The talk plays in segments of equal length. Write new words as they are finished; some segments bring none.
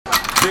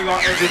Big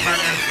up every man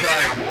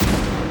inside.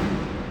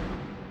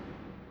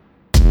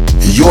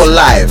 You're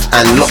live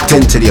and locked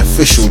into the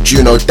official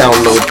Juno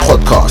Download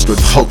podcast with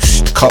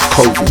host Cup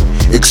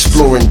Kovu,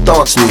 exploring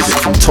dance music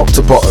from top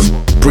to bottom,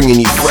 bringing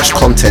you fresh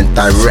content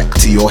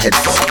direct to your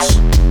headphones.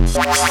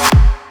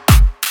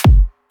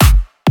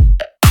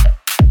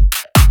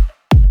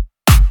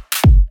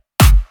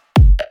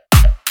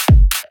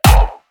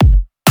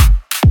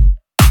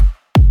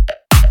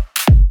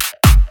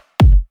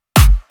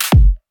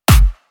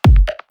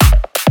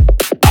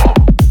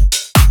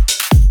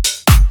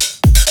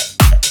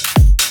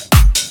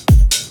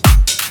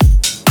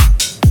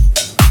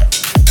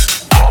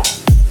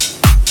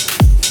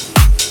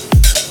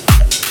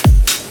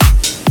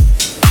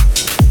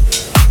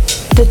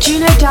 The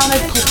Juno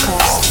Download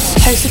Podcast,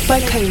 hosted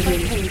by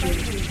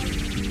Kovu.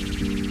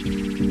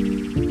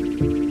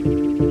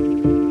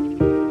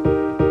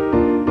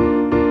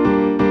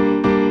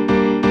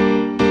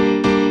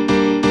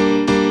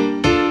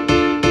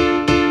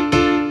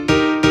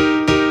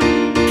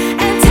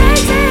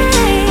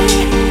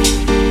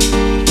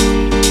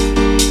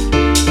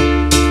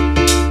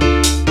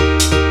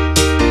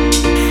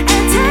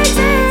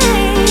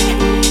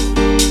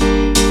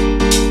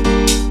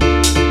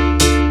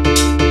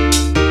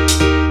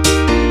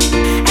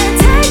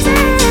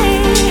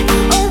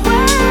 Oh,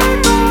 wow.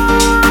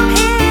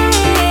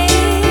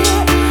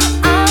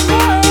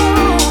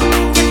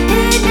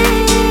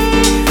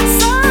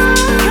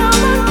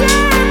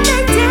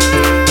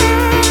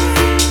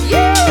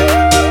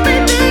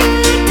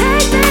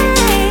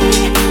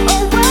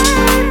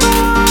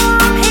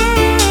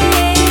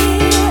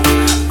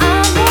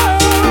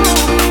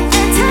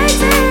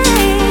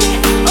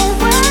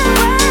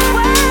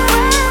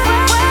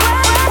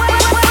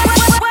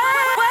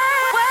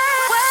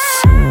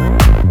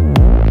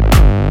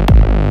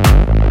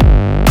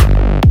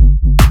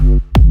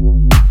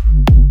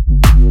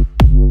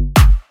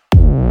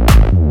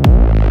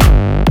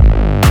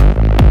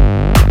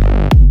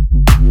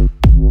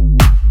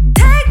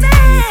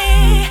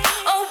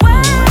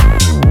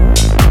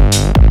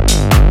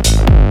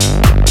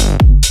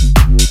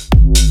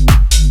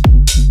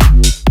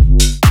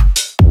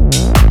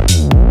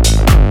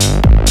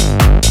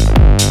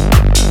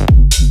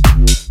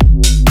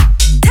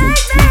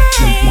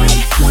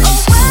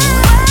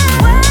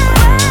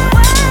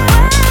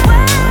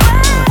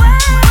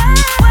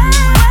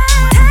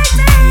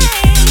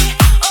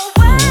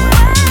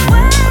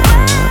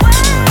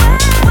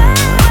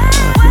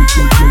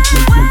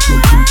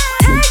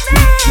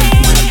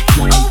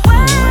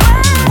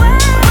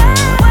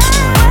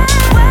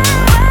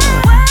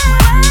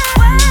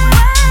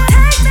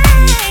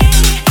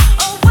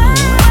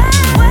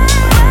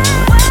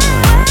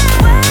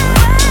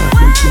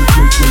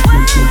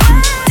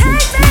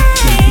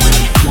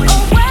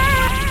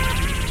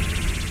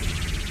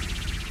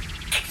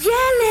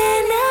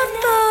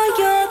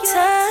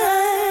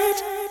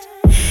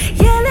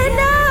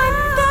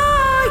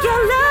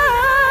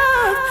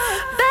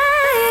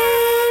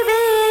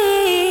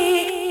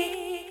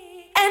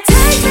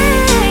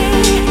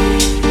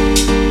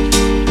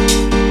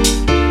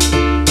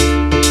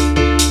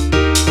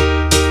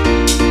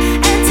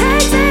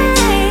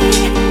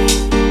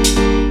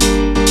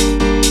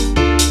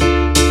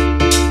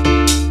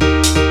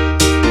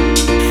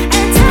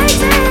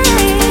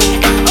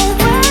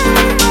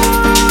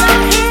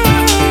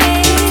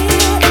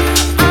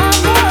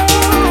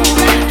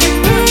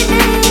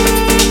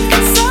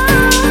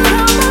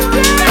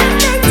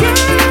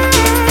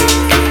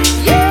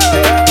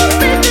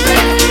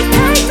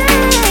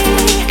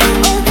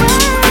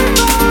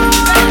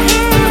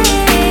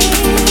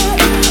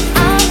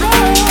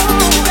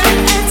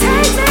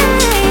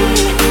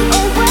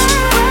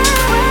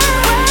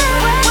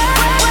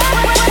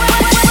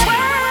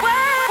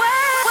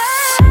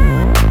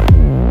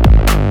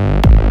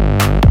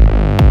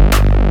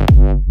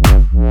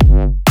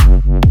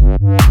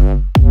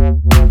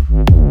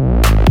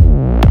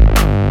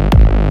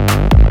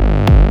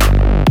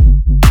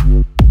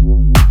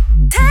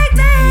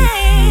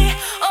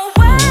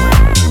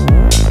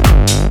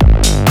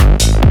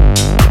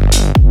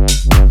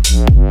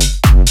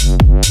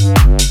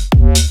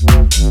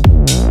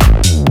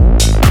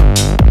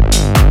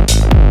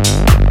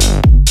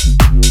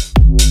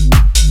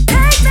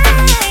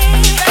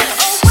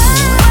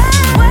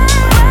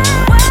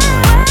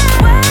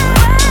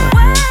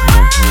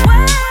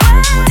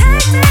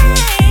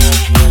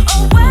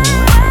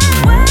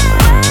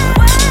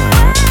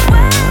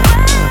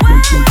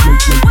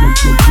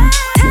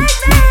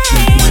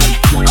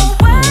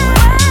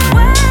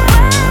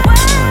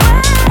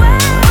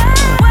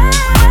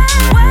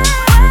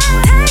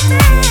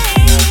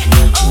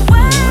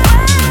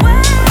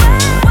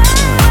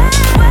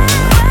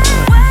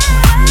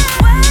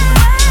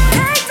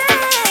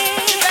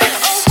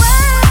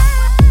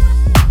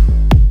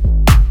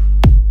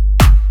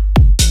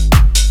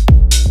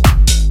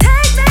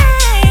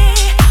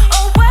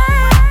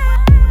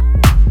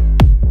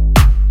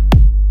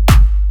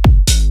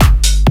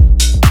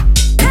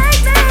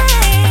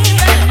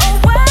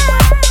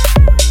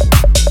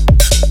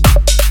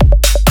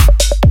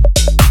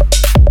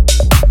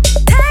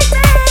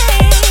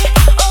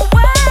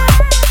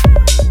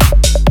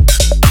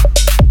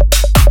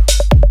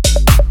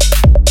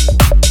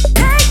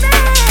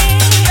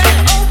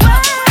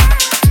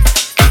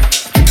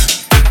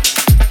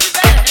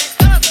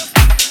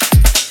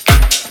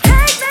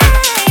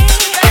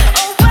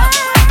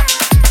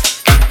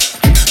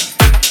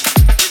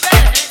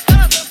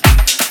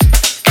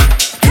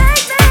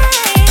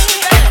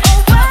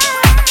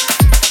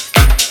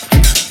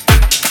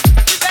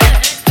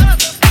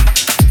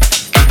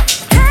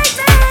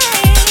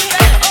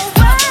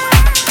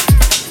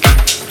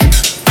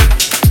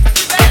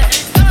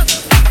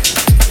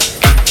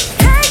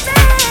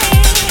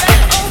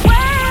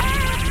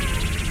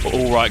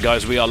 Alright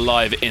guys, we are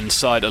live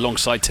inside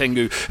alongside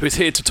Tengu, who is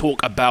here to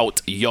talk about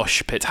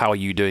YosH. Pit, how are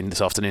you doing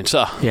this afternoon,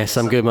 sir? Yes,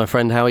 I'm good, my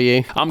friend. How are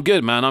you? I'm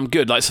good, man. I'm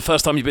good. Like, it's the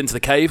first time you've been to the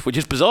cave, which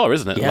is bizarre,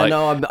 isn't it? Yeah, like,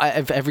 no,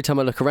 every time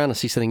I look around, I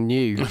see something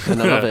new,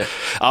 and I love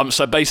it.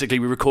 So basically,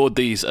 we record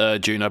these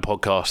Juno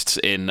podcasts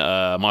in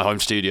my home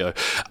studio,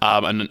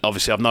 and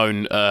obviously I've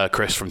known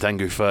Chris from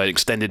Tengu for an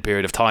extended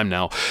period of time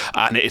now,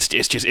 and it's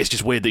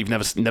just weird that you've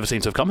never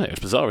seemed to have come here. It's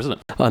bizarre, isn't it?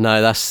 Oh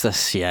no,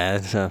 that's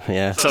yeah. So I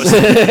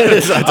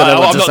don't know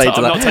what to say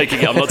to that.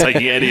 I'm not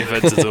taking any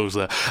offence at all,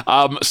 sir.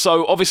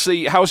 So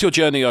obviously, how's your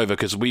journey over?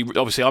 Because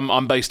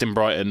I'm based in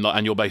Brighton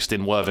and you're based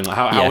in Worthing.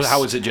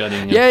 How is it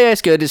journeying? Yeah,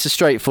 it's good. It's a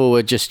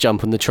straightforward, just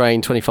jump on the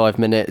train, 25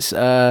 minutes.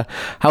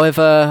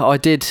 However, I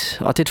did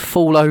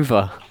fall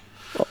over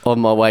on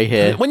my way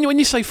here. When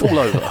you say fall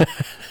over.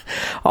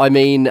 I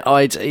mean,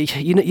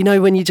 you know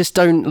when you just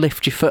don't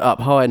lift your foot up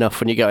high enough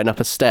when you're going up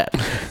a step,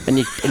 and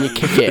you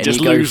kick it, just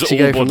and you lose go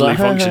all from bodily like,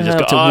 function. Just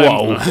to go,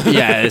 whoa.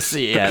 Yes,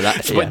 yeah.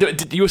 That's yeah.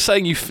 But you were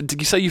saying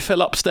did you say you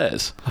fell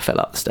upstairs? I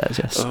fell up the stairs.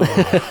 Yes.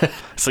 Oh.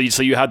 So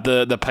you had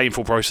the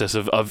painful process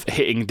of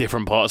hitting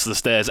different parts of the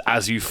stairs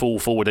as you fall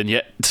forward, and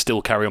yet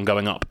still carry on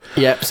going up.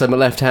 Yep. So my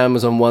left hand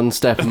was on one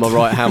step, and my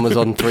right hand was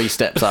on 3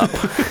 steps up.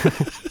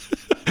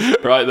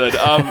 Right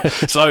then.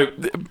 So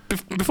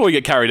before we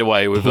get carried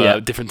away with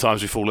different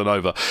times we've fallen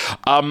over,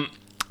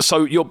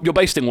 so you're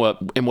based in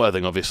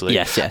Worthing, obviously.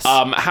 Yes.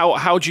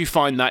 How do you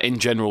find that in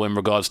general in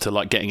regards to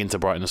like getting into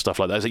Brighton and stuff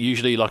like that? Is it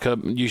usually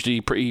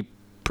pretty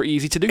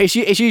easy to do? It's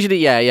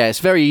usually it's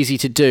very easy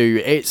to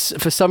do. It's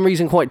for some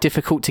reason quite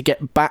difficult to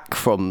get back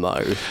from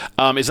though.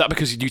 Is that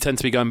because you tend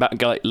to be going back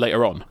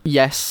later on?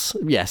 Yes,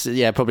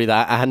 yeah, probably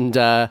that. And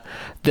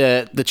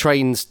the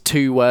trains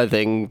to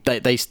Worthing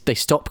they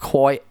stop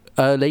quite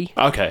early.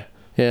 Okay.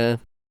 Yeah.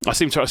 I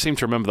seem to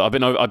remember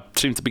that. I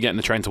seem to be getting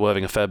the train to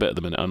Worthing a fair bit at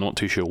the minute. I'm not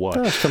too sure why.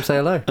 Oh, come say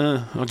hello.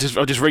 I'll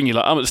just ring you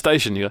like I'm at the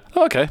station. You go,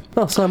 oh, okay.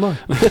 Oh, so am I.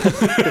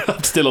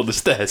 I'm still on the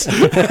stairs.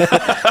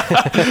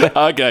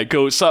 Okay,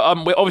 cool.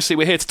 So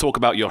we're here to talk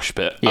about YosH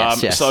Pit.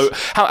 Yes. So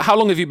how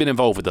long have you been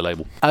involved with the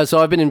label? So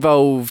I've been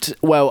involved.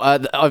 Well,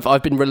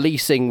 I've been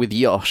releasing with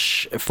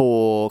YosH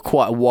for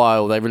quite a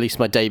while. They released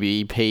my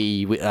debut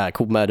EP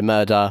called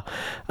Murder,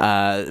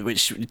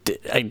 which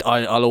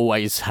I'll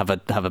always have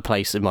a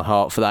place in my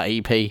heart for that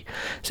EP.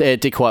 So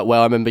it did quite well.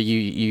 I remember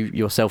you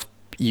yourself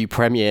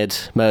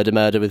premiered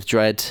Murder with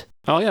Dread.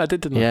 Oh yeah, I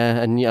did, didn't I? Yeah,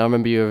 and I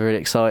remember you were really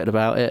excited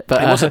about it.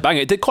 But it wasn't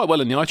banging. It did quite well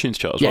in the iTunes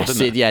chart as well,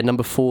 didn't it? Yeah,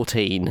 number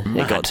 14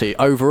 it got to.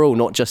 Overall,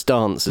 not just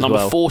dance as number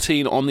well. Number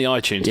 14 on the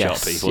iTunes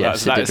chart, people.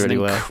 Yes, it did really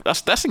well.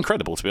 That's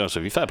incredible, to be honest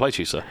with you. Fair play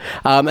to you, sir.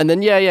 And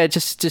then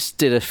just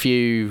did a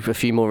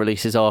few more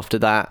releases after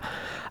that.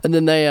 And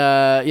then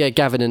they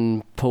Gavin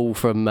and Paul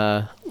from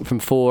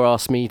 4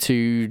 asked me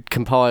to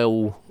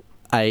compile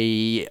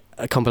a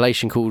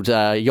compilation called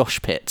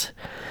YosH Pit,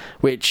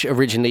 which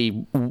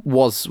originally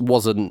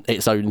wasn't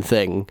its own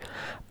thing.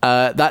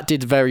 That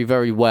did very,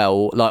 very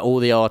well. Like, all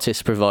the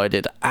artists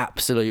provided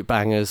absolute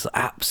bangers,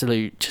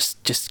 absolute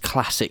just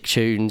classic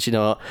tunes. You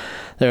know,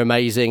 they're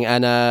amazing.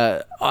 And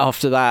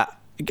after that,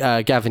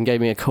 Gavin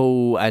gave me a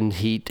call, and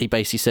he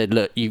basically said,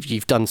 "Look,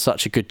 you've done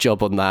such a good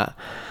job on that.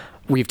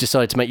 We've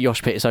decided to make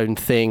YosH Pit its own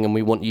thing, and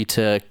we want you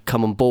to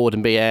come on board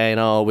and be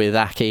A&R with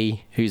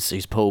Aki,"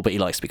 who's Paul, but he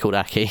likes to be called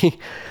Aki.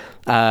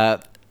 How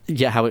do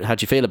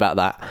you feel about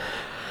that?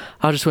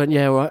 I just went,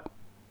 yeah, all right.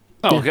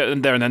 Oh, okay,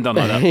 there and then done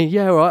like that.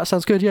 Yeah, all right,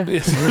 sounds good, yeah.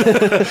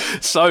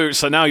 So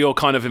now you're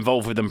kind of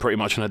involved with them pretty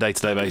much on a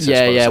day-to-day basis.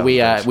 Yeah,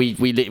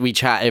 we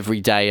chat every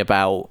day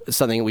about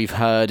something we've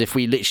heard. If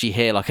we literally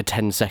hear like a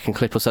 10-second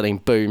clip or something,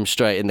 boom,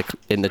 straight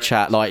in the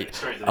chat, like,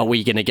 are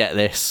we going to get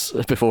this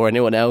before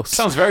anyone else?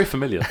 Sounds very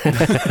familiar.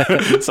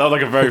 Sounds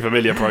like a very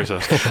familiar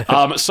process.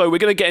 So we're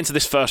going to get into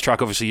this first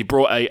track. Obviously, you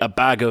brought a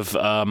bag of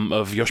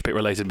YosH Pit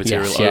related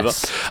material over.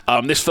 Yes.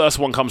 This first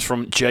one comes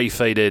from J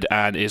Faded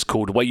and is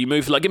called Way You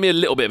Move. Like, give me a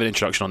little bit of an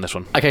introduction on this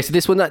one. Okay, so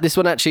this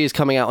one actually is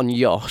coming out on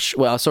YosH.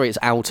 Well, sorry, it's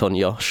out on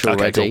YosH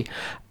already. Okay, cool.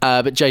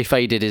 But J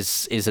Faded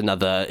is he's an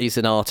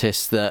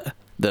artist that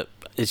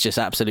is just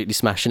absolutely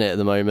smashing it at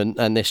the moment,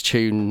 and this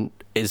tune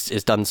is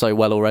done so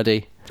well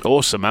already.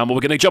 Awesome, man. Well,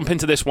 we're going to jump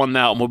into this one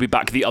now, and we'll be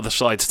back the other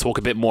side to talk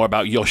a bit more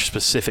about YosH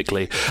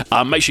specifically.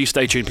 Make sure you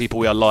stay tuned, people.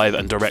 We are live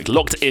and direct,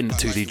 locked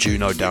into the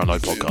Juno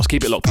Download podcast.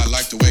 Keep it locked. I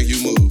like the way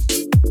you move.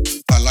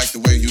 I like the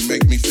way you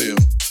make me feel.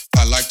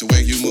 I like the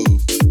way you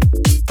move.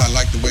 I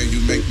like the way you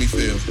make me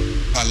feel.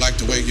 I like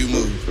the way you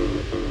move.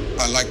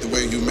 I like the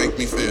way you make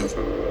me feel.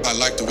 I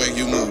like the way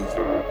you move.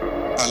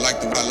 I like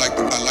the way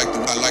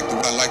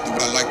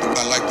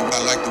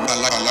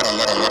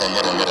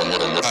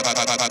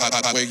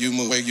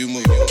you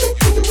move. I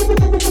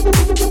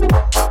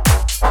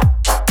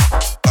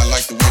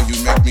like the way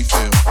you make me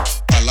feel.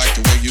 I like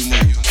the way you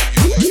move.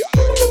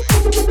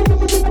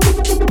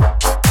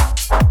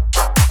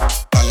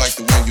 I like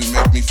the way you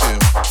make me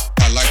feel.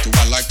 I like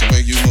the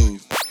way you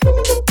move.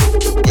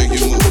 Way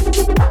you move.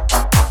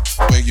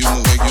 Way you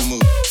move. Way you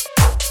move.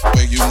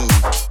 Way you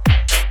move.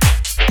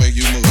 Way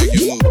you move. Way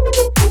you move.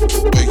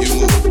 Way you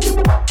move.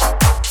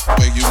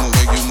 Way you move.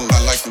 Way you move. I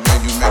like the way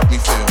you make me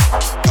feel.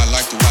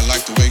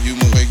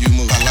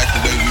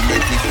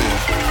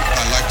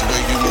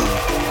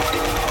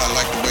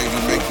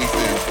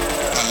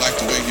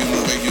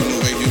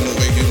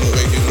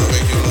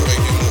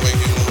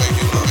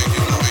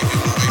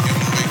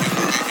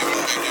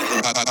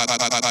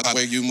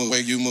 move,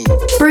 way you move.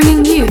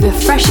 Bringing you the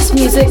freshest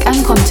music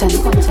and content.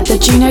 The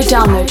Juno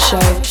Download Show.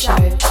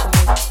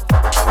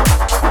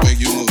 Way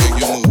you move, way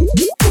you move.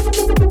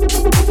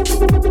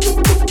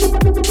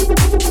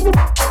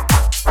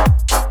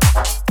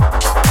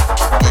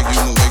 Way you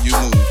move, way you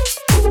move.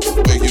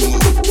 Way you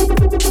move.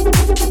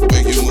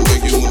 Way you move, way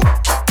you move.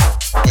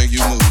 Way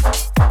you move.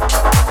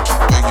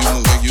 Way you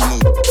move, way you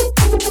move.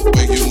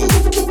 Way you move.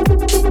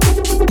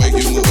 Way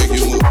you move, way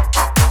you move.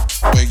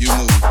 Way you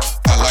move.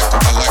 I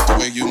like the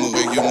way you move,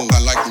 way you move. I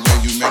like the way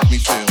you make me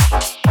feel.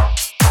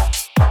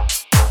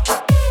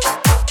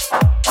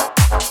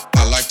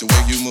 I like the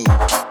way you move.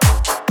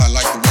 I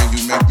like the way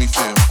you make me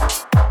feel.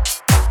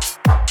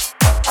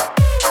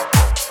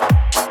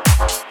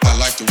 I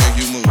like the way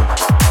you move.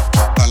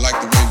 I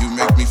like the way you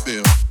make me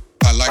feel.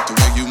 I like the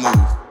way you move.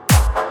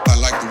 I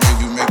like the way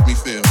you make me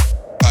feel.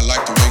 I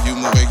like the way you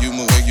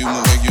move, way you move,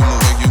 way you move, way you move, way you move,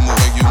 way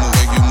you move,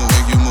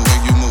 way you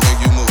move, way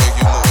you move, way you move, way you move,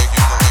 way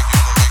you move,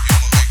 way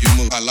you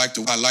move.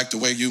 I like the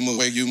way you move,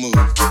 way you move.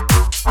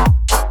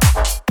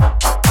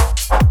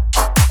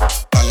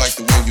 I like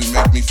the way you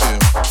make me feel.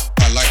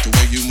 I like the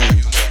way you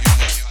move.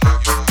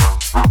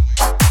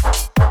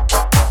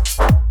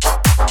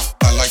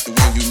 I like the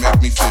way you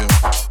make me feel.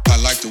 I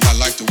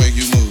like the way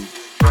you move.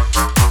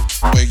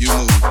 Way you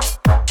move.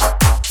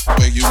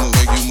 Way you move,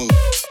 way you move.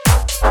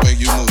 Way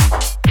you move.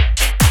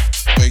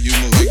 Way you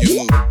move, way you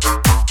move.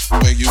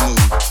 Way you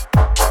move.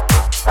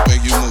 Way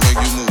you move, way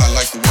you move. I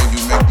like the way you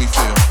make me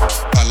feel.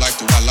 I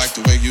like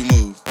the way you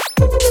move.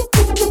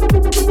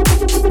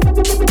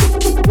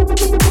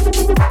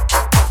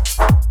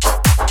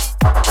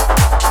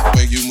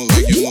 Way you move,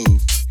 way you move.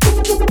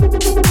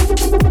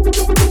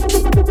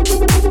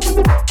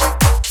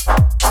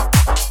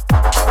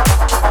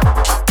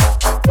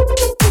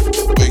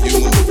 Way you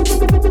move.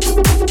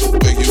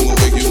 Way you move,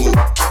 way you move.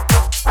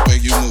 Way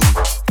you move.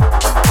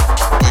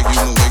 Way you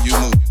move, way you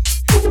move.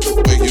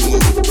 Way you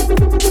move.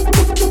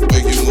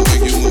 Way you move, way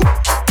you move.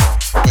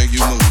 Way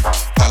you move.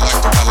 I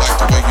like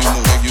the way you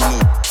move, way you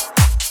move.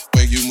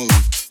 Way you move.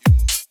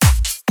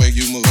 Way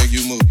you move, way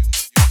you move.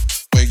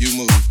 Way you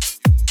move.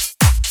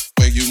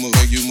 Way you move,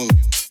 way you move.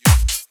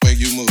 Way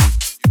you move.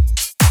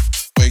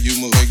 Way you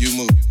move, way you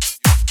move.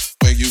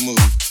 Way you move.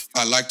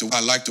 I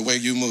like the way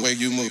you move, way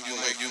you move.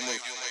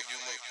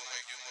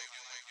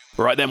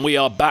 Right then, we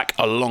are back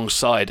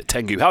alongside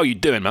Tengu. How are you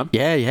doing, man?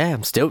 Yeah,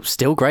 I'm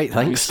still great,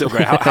 thanks. Still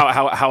great.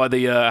 How are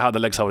the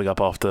legs holding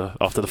up after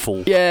the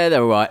fall? Yeah,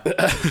 they're all right.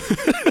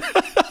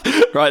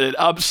 Right then.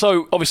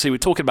 So obviously we're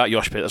talking about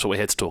YosH Pit. That's what we're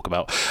here to talk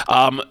about.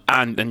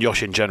 And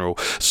YosH in general.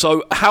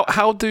 So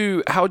how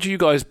do you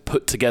guys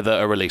put together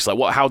a release?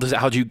 Like how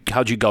do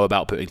you go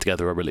about putting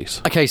together a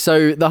release? Okay,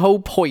 so the whole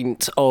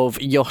point of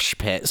YosH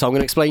Pit. So I'm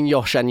going to explain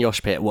YosH and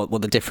YosH Pit what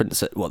the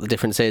difference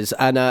is.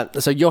 And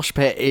so YosH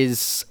Pit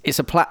it's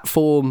a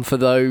platform for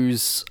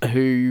those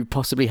who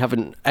possibly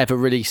haven't ever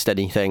released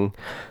anything.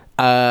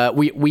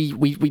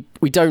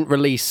 We don't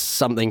release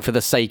something for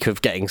the sake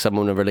of getting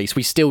someone a release.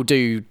 We still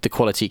do the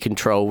quality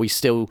control. We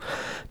still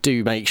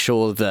do make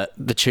sure that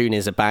the tune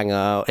is a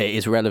banger. It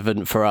is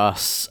relevant for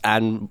us.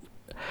 And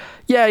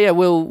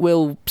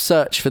we'll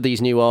search for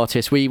these new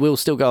artists. We will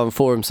still go on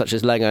forums such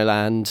as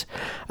Legoland,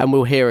 and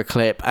we'll hear a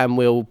clip, and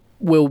we'll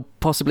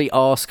possibly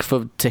ask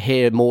to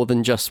hear more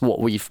than just what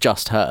we've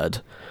just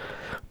heard.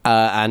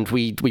 And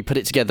we put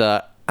it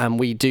together. And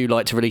we do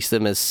like to release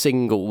them as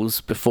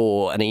singles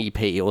before an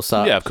EP or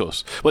so. Yeah, of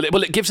course. Well,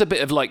 it gives a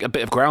bit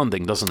of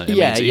grounding, doesn't it?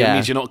 It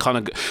means you're not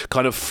kind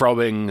of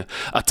throwing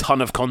a ton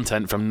of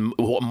content from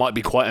what might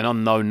be quite an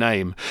unknown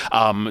name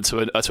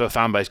to a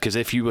fan base. Because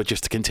if you were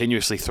just to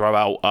continuously throw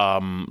out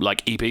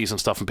like EPs and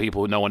stuff from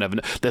people no one ever,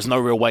 there's no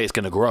real way it's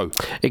going to grow.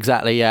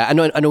 Exactly. Yeah,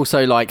 and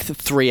also like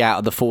 3 out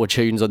of the 4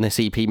 tunes on this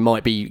EP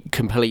might be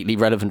completely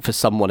relevant for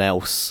someone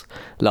else.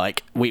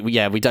 Like we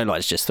don't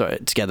like to just throw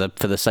it together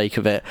for the sake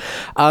of it.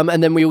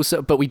 And then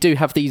we do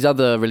have these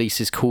other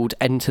releases called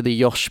Enter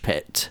the YosH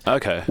Pit.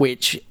 Okay.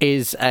 Which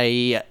is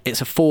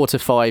it's a 4 to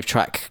 5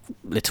 track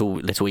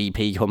little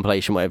EP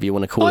compilation, whatever you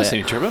want to call it. I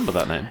seem to remember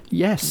that name.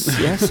 Yes.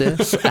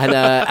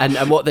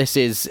 And what this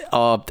is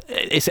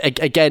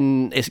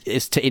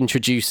it's to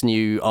introduce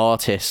new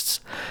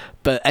artists.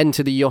 But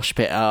Enter the YosH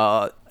Pit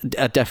are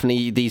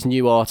definitely these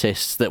new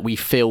artists that we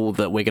feel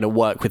that we're going to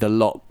work with a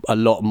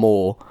lot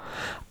more.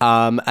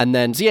 And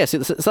then so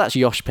that's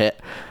YosH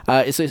Pit.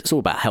 It's all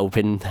about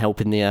helping the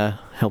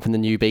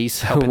newbies,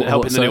 helping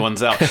the new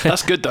ones out.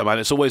 That's good though, man.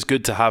 It's always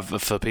good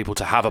for people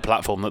to have a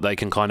platform that they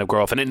can kind of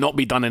grow off, and it not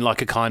be done in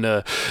like a kind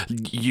of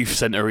youth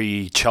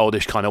centre-y,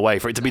 childish kind of way.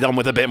 For it to be done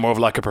with a bit more of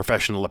like a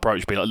professional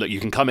approach. Be like, look, you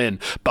can come in,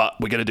 but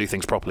we're going to do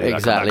things properly.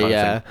 Exactly. That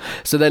kind of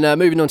thing. So then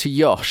moving on to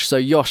YosH.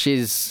 So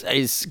YosH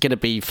is going to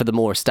be for the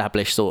more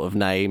established sort of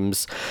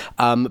names,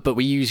 but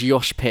we use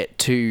YosH Pit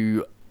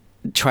to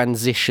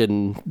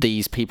transition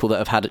these people that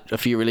have had a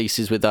few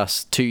releases with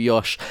us to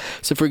YosH.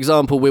 So for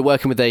example, we're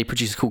working with a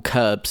producer called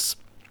Curbs,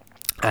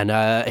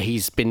 and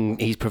he's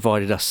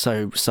provided us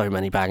so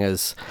many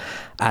bangers,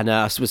 and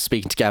I was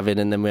speaking to Gavin,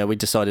 and then we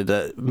decided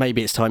that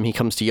maybe it's time he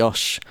comes to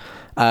YosH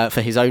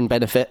for his own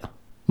benefit.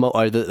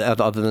 motto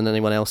that other than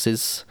anyone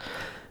else's.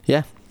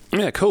 Yeah.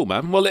 Yeah, cool,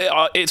 man. Well,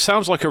 it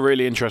sounds like a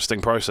really interesting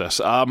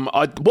process. What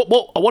I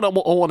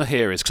want to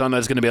hear is, because I know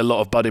there's going to be a lot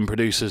of budding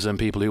producers and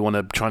people who are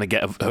going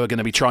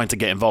to be trying to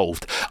get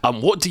involved.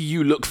 What do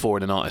you look for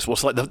in an artist?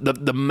 What's like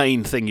the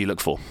main thing you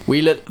look for?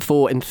 We look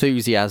for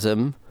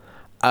enthusiasm.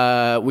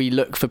 We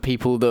look for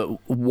people that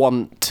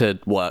want to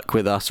work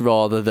with us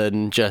rather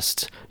than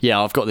just,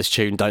 I've got this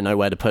tune, don't know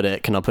where to put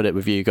it. Can I put it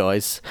with you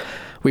guys?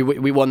 We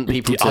want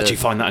people to. Do you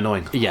find that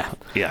annoying? Yeah.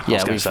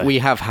 We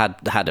have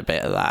had a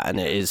bit of that, and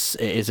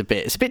it's a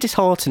bit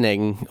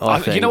disheartening. I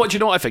think. You know what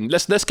I think?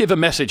 Let's give a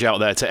message out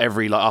there to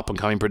every up and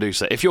coming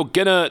producer. If you're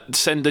gonna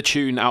send a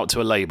tune out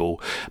to a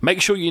label, make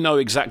sure you know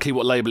exactly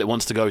what label it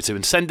wants to go to,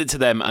 and send it to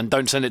them, and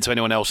don't send it to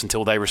anyone else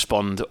until they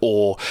respond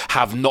or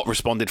have not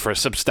responded for a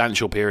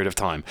substantial period of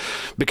time.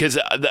 Because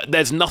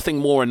there's nothing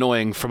more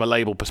annoying from a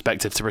label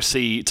perspective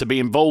to be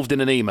involved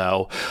in an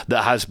email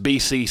that hasn't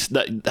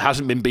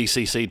been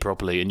BCC'd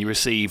properly, and you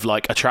receive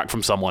like a track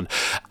from someone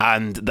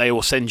and they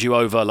will send you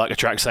over like a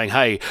track saying,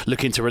 hey,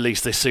 looking to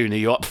release this soon, are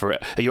you up for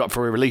it? Are you up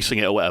for releasing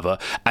it or whatever?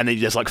 And then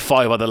there's like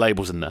 5 other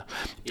labels in there.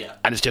 Yeah.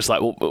 And it's just like,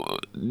 well,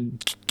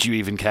 do you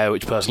even care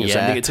which person you're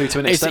sending it to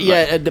an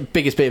extent? The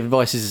biggest bit of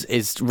advice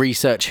is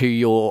research who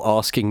you're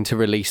asking to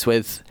release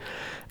with.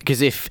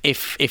 Because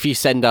if you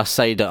send us,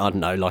 say, I don't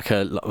know, like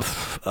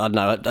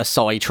a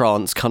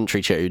psy-trance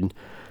country tune,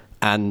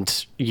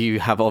 and you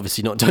have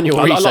obviously not done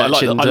your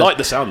research. I like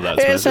the sound of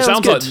that. It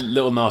sounds like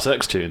Lil Nas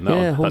X tune.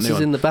 Horses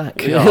in the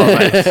back. Yeah,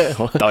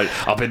 we're not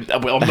even going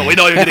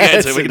to get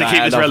into it. We're going to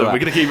keep this relevant. We're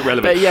going to keep it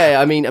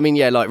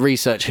relevant. But like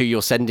research who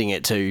you're sending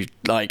it to.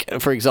 Like,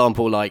 for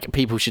example, like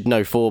people should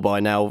know 4 by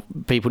now.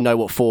 People know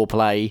what 4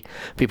 play.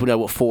 People know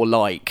what 4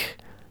 like.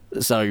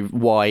 So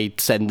why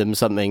send them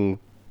something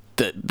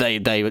that they're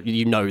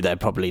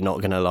probably not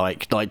going to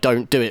like?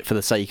 Don't do it for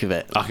the sake of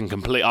it. I'm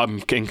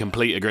in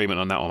complete agreement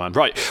on that one, man.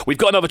 Right, we've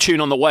got another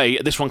tune on the way.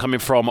 This one coming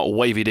from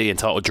Wavy D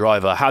entitled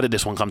Driver. How did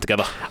this one come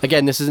together?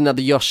 Again, this is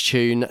another YosH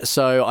tune.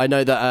 So I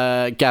know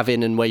that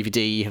Gavin and Wavy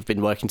D have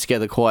been working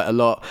together quite a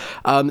lot.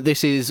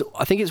 This is,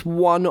 I think it's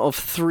one of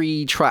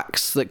 3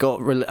 tracks that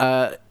got released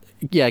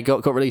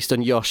on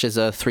YosH as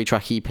a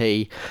 3-track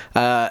EP.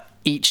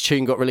 Each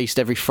tune got released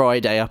every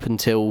Friday up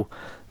until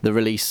the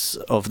release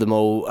of them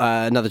all.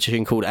 Another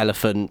tune called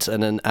Elephant,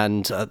 and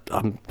I'm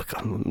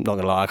not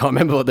gonna lie, I can't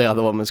remember what the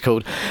other one was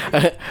called.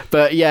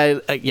 But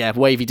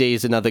Wavy D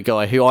is another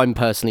guy who I'm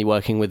personally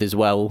working with as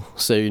well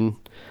soon.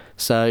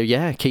 So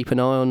yeah, keep an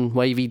eye on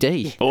Wavy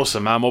D.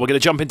 Awesome, man. Well, we're going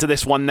to jump into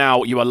this one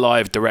now. You are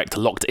live, direct,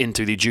 locked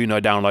into the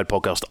Juno Download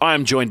podcast. I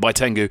am joined by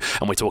Tengu,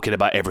 and we're talking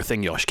about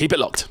everything YosH. Keep it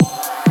locked.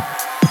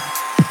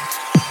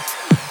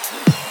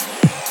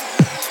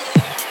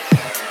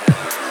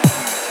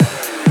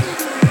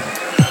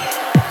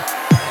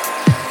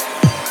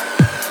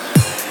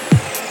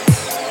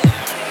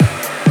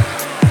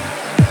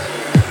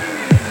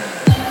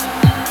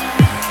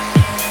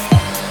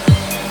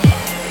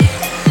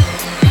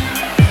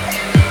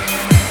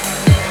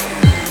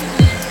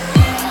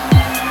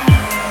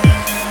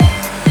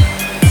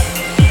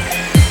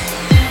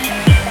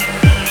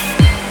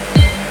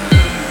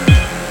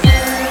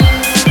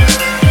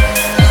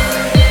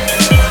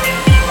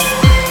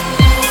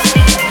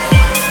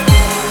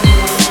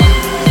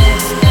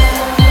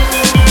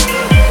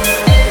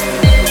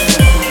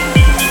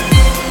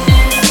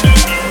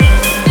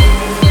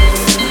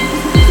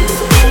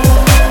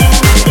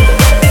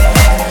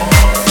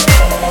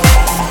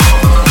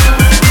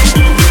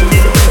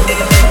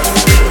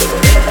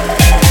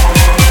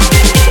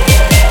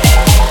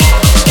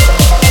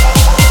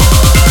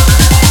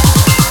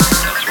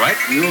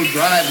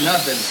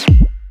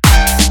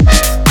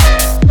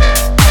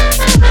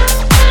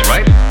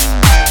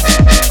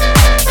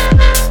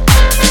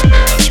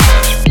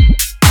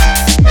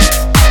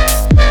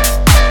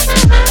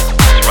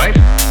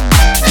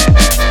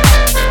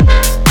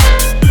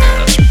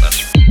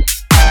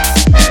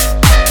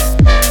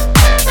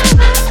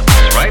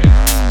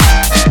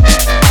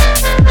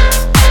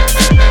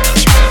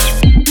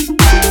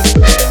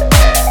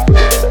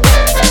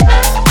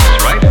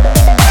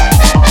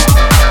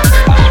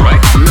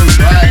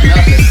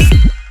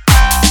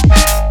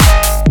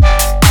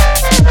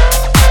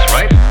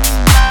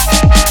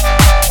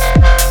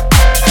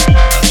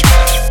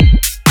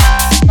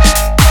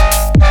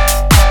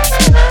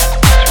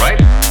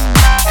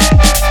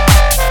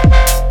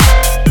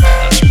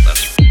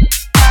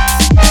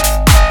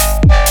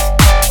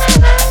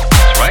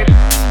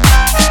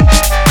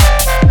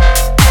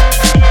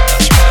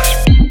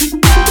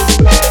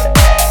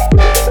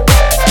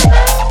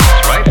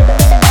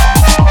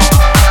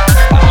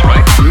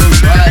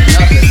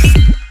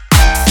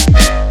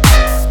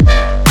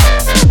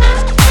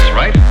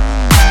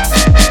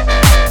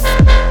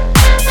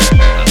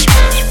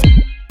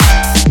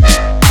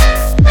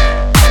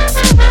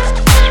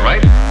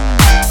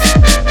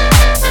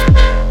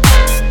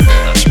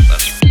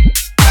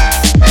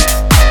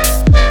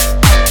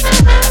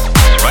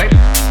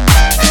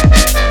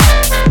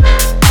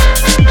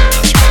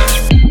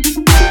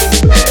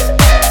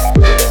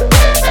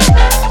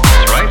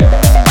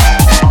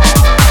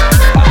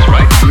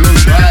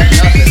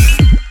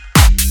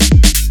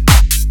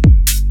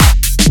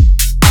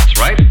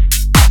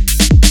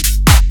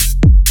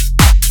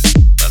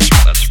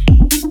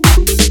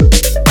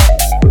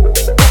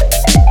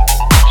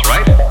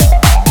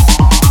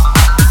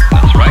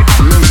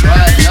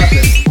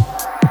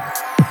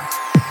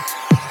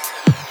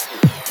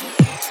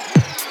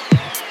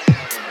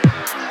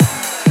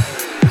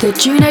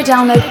 Juno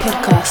Download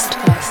Podcast,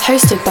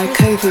 hosted by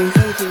Kovu.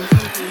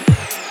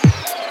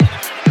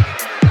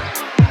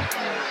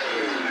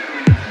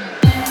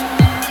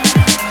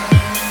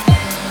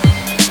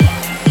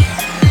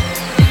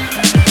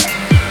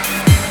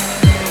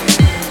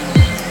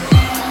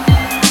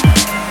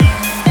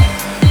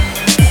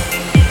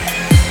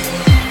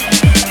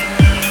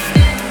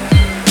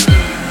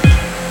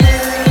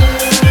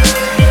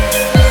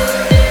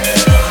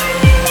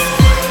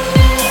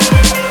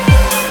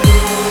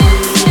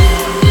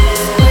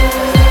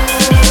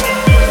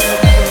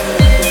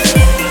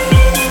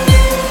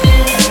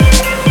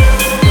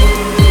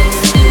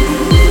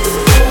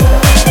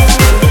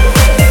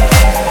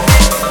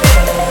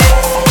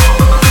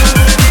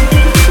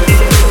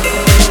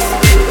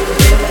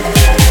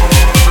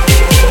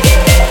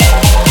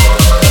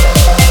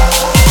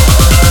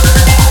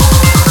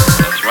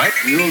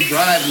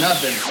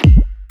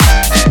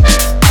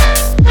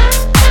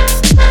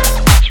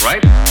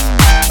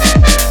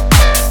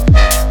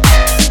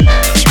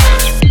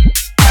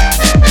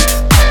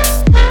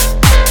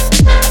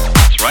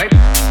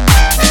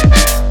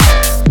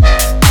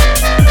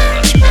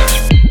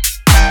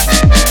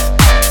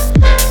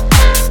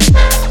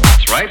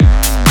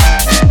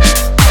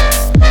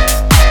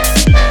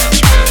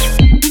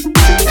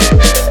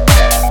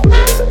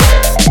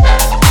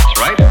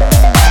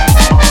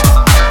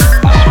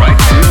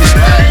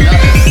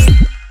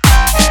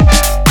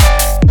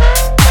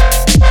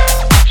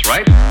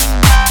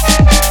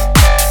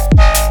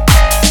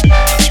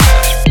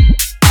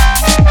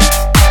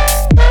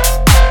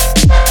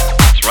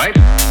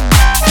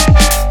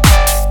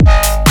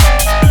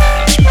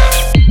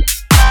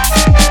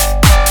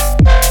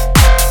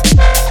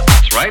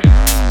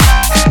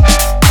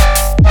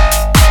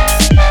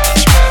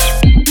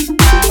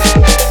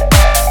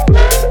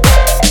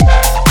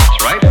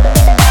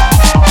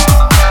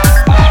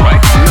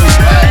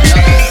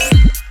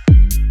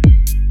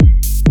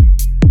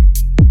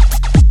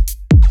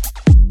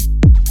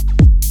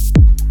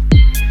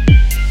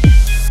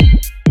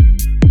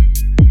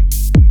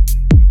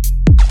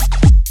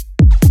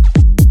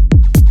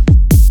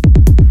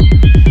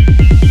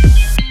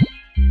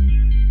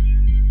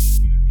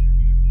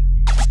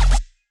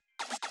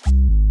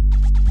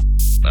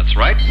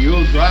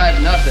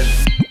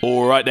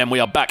 Right then,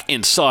 we are back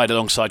inside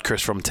alongside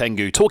Chris from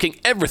Tengu, talking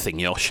everything.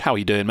 YosH, how are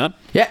you doing, man?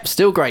 Yep,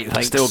 still great,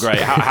 thanks. Still great.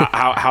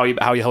 How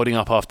are you holding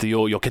up after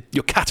your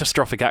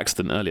catastrophic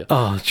accident earlier?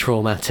 Oh,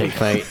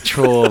 traumatic, mate.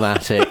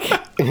 Traumatic.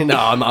 No,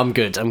 I'm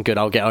good.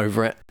 I'll get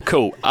over it.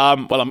 Cool.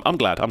 Well, I'm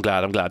glad.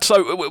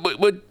 So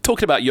we're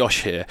talking about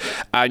YosH here,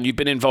 and you've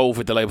been involved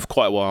with the label for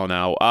quite a while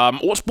now.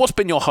 What's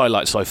been your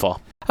highlight so far?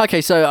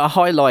 Okay, so a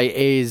highlight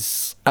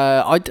is do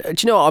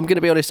you know what? I'm going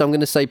to be honest. I'm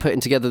going to say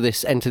putting together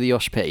this Enter the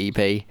YosH Pit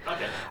EP.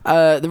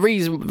 Okay. The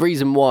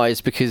reason why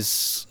is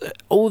because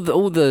all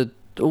the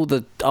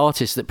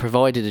artists that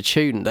provided a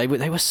tune, they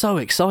were so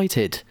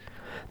excited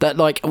that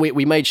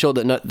we made sure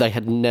that they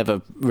had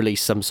never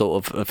released some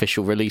sort of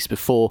official release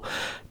before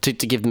to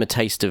give them a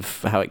taste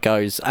of how it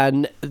goes,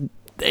 and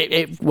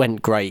it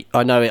went great.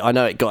 I know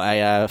it got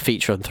a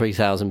feature on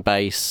 3000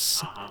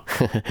 bass.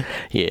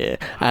 Yeah,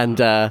 and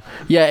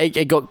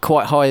it got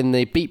quite high in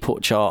the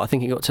Beatport chart. I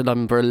think it got to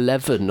number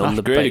 11 on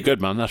the. That's really good,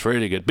 man. That's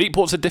really good.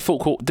 Beatport's a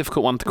difficult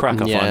one to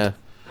crack. I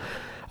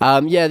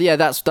find.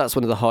 That's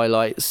one of the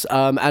highlights.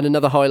 And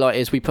another highlight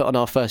is we put on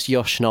our first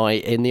YosH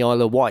night in the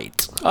Isle of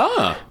Wight,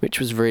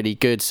 which was really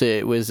good. So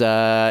it was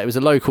a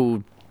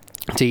local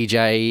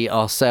DJ,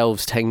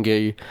 ourselves,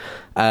 Tengu,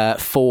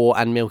 4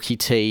 and Milky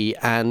Tea,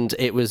 and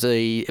it was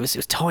a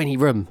tiny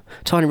room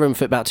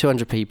for about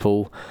 200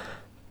 people.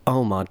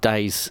 Oh my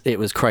days! It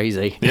was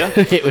crazy. Yeah,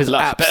 it was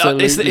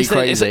absolutely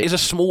crazy. Is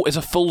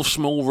a full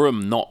small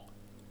room not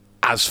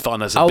as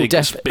fun as a big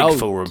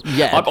full room?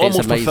 Yeah, I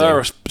almost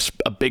prefer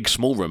a big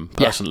small room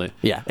personally.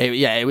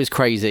 It was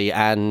crazy,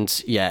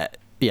 and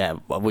we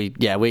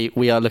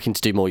are looking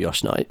to do more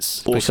YosH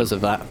nights because of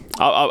that.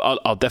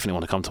 I'll definitely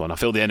want to come to one. I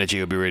feel the energy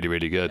will be really,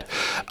 really good.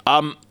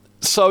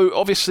 So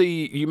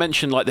obviously you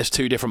mentioned there's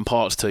two different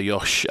parts to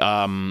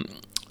YosH.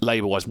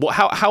 Label-wise,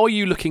 how are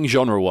you looking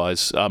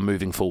genre-wise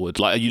moving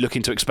forward? Are you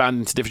looking to expand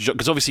into different genres?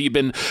 Because obviously you've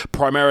been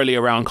primarily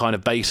around kind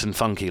of bass and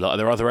funky. Are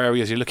there other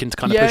areas you're looking to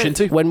kind of push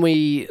into? When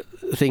we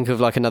think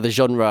of another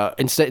genre,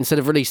 instead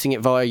of releasing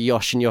it via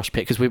YosH and YosH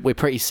Pit, because we're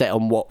pretty set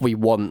on what we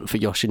want for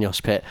YosH and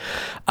YosH Pit,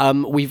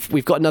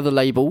 we've got another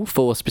label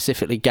for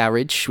specifically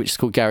garage, which is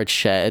called Garage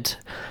Shared,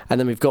 and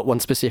then we've got one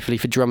specifically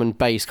for drum and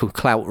bass called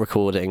Clout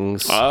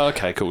Recordings.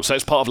 Okay, cool. So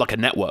it's part of a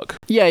network.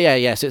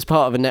 Yeah. So it's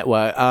part of a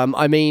network.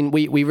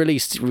 We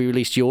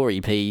released your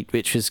EP,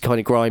 which was kind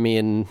of grimy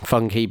and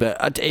funky, but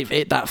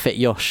that fit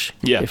YosH.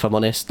 Yeah. If I'm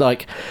honest,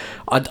 I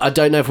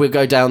don't know if we'll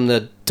go down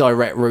the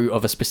direct route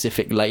of a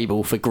specific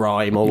label for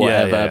grime or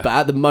whatever, but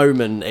at the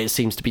moment it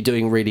seems to be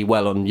doing really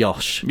well on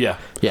YosH.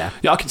 Yeah,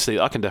 I can see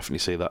that. I can definitely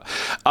see that.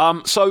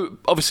 So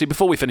obviously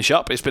before we finish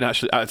up, it's been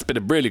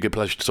a really good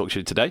pleasure to talk to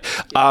you today.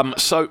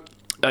 So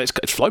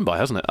It's flown by,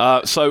 hasn't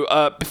it?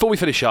 So before we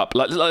finish up,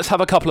 let's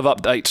have a couple of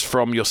updates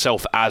from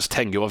yourself as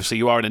Tengu. Obviously,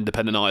 you are an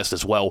independent artist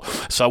as well.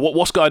 So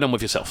what's going on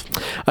with yourself?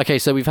 Okay,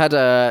 so we've had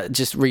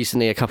just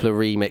recently a couple of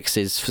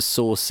remixes for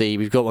Saucy.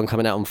 We've got one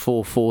coming out on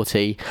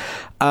 440.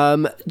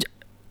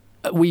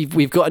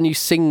 We've got a new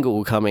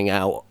single coming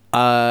out.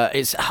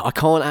 I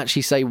can't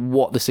actually say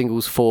what the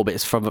single's for, but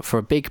it's for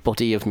a big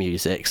body of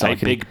music. So a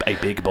big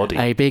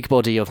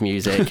body of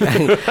music,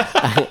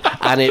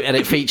 and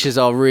it features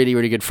our really,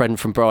 really good friend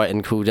from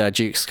Brighton called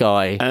Duke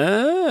Sky.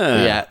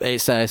 Yeah,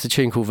 it's a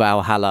tune called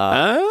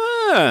Valhalla.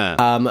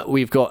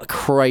 We've got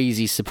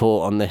crazy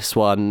support on this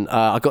one.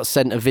 I got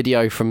sent a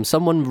video from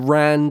someone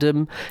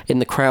random in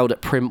the crowd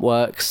at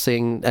Printworks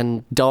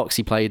and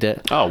Darksy played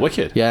it. Oh,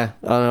 wicked! Yeah,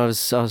 and I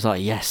was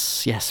like,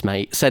 yes,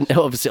 mate.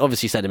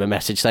 Obviously sent him a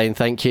message saying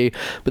thank you,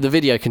 but the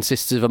video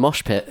consists of a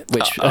mosh pit,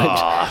 which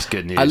that's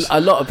good news.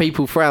 A lot of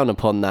people frown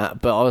upon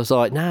that, but I was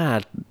like,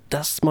 nah,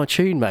 that's my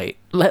tune, mate.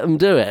 Let them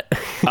do it.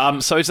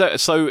 So is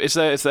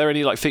there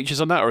any like features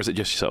on that, or is it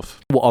just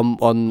yourself? What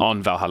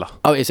on Valhalla?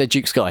 Oh, it's a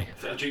Duke Sky.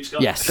 Duke Sky.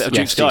 Yes,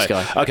 Duke Sky.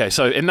 Duke Sky. Okay,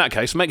 so in that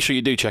case, make sure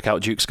you do check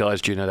out Duke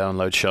Sky's Juno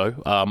Download show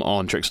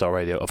on Trickstar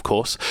Radio, of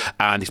course,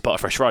 and he's part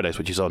of Fresh Fridays,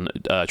 which is on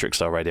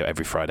Trickstar Radio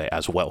every Friday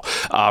as well.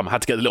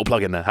 Had to get the little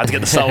plug in there. Had to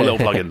get the soul little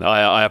plug in.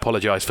 I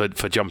apologise for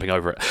jumping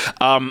over it.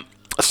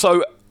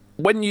 So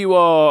when you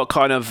are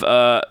kind of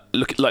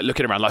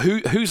looking around, like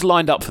who's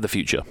lined up for the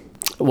future?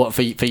 What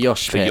for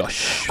YosH? For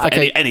YosH.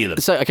 Okay. Any of them.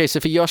 So for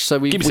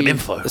YosH, give me some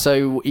info.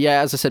 So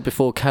yeah, as I said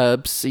before,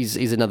 Curbs,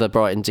 he's another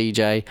Brighton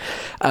DJ.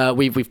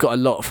 We've got a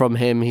lot from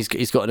him.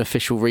 He's got an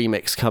official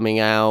remix coming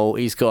out.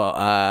 He's got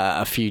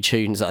a few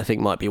tunes that I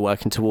think might be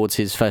working towards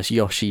his first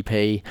YosH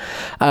EP.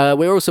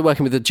 We're also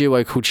working with a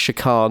duo called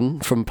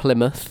Shakan from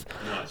Plymouth.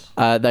 Nice.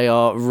 They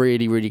are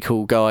really, really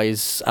cool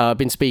guys. I've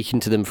been speaking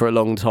to them for a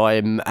long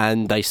time,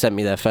 and they sent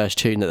me their first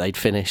tune that they'd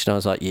finished, and I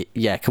was like,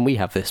 yeah, can we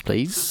have this,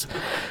 please?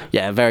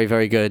 Yeah, very,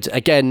 very good.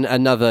 Again,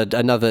 another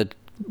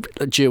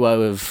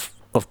duo of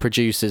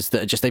producers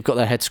that are they've got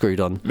their head screwed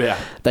on. Yeah,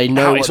 they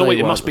know.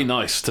 It must be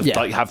nice to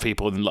like have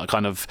people and like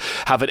kind of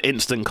have an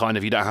instant kind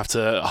of, you don't have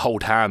to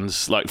hold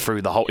hands like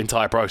through the whole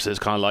entire process.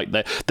 Kind of like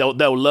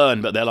they'll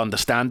learn, but they'll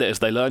understand it as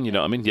they learn. You know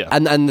what I mean? Yeah.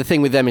 And the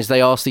thing with them is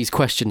they ask these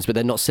questions, but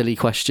they're not silly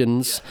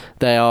questions. Yeah.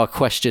 They are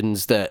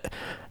questions that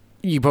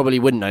you probably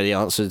wouldn't know the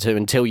answer to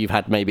until you've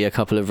had maybe a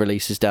couple of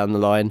releases down the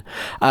line.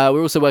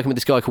 We're also working with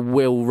this guy called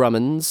Will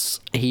Rummans.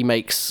 He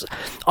makes,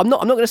 I'm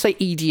not going to say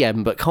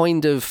EDM, but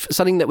kind of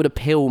something that would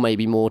appeal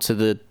maybe more to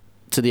the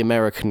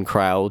American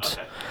crowd.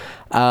 Okay.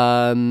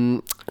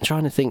 I'm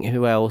trying to think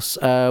who else.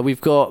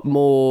 We've got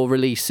more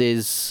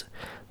releases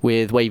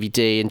with Wavy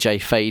D and Jay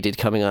Faded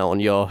coming out on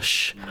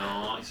YosH.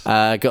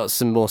 Nice. Got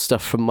some more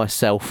stuff from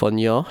myself on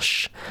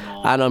YosH.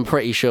 Nice. And I'm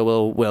pretty sure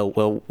we'll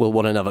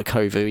want another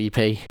Kovu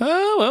EP.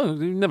 Well,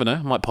 you never know.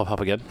 Might pop up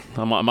again.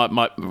 I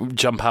might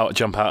jump out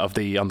of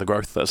the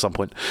undergrowth at some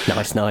point.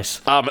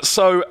 Nice.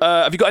 So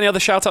have you got any other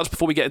shout outs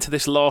before we get into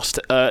this last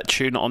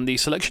tune on the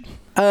selection?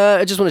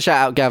 I just want to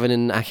shout out Gavin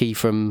and Aki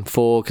from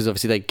 4, because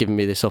obviously they've given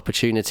me this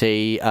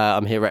opportunity.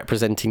 I'm here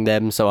representing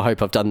them, so I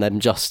hope I've done them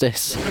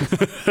justice.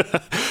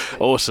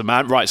 Awesome,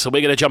 man. Right, so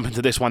we're going to jump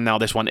into this one now.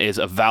 This one is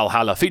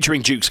Valhalla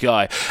featuring Duke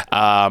Sky,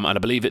 and I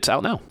believe it's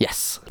out now.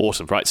 Yes.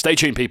 Awesome. Right, stay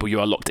tuned, people. You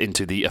are locked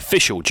into the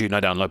official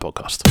Juno Download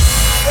podcast.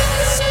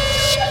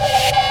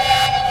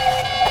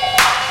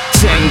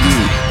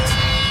 Tengu,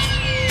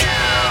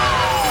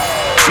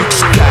 Duke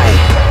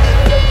Sky.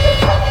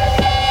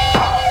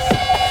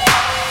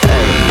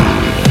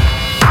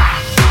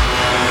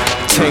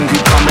 Tengu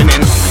coming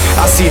in.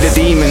 I see the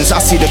demons, I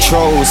see the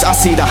trolls, I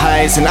see the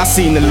highs and I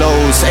seen the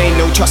lows. Ain't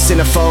no trust in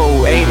a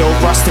foe, ain't no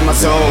rust in my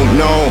zone,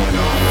 no.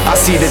 I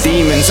see the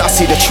demons, I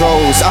see the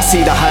trolls, I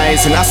see the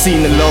highs and I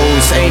seen the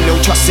lows. Ain't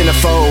no trust in a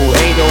foe,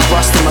 ain't no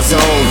rust in my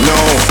zone, no.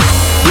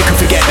 You can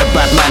forget the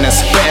bad manners,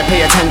 better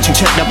pay attention,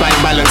 check the bank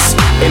balance.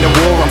 In a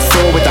war I'm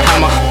full with the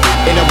hammer,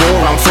 in a war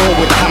I'm full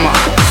with the hammer.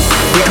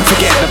 You can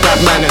forget the bad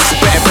manners,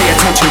 better pay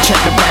attention, check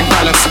the bank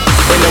balance.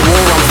 In the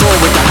war I'm full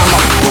with the hammer,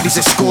 bodies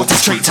escorted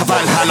straight to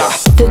Valhalla.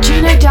 The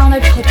Juno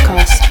Download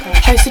podcast,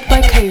 hosted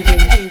by Kovu.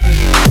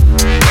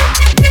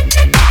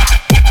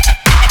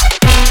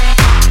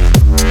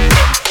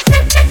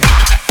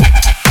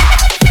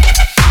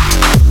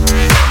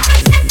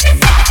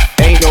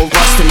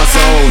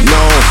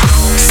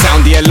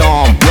 Sound the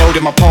alarm, rolled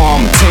in my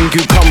palm.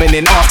 Tengu coming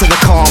in after the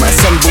calm.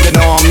 Assembled an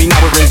army, now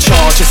we're in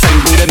charge.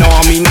 Assembled an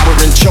army, now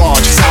we're in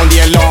charge. Sound the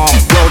alarm,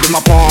 rolled in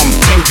my palm.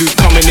 Tengu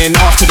coming in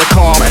after the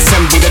calm.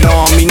 Assembled an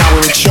army, now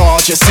we're in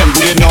charge.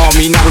 Assembled an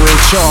army, now we're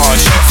in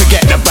charge.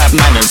 Forget the bad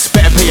manners,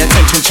 better pay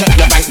attention, check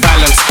the bank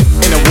balance.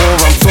 In a war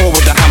I'm full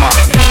with the hammer.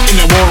 In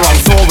a war I'm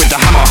full with the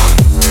hammer.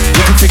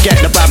 You can forget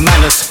the bad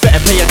manners, better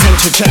pay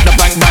attention, check the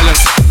bank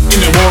balance. In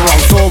a war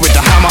I'm full with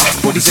the hammer.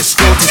 Bodies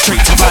escorted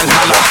straight to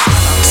Valhalla.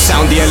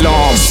 Sound the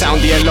alarm,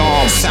 sound the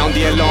alarm, sound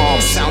the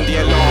alarm, sound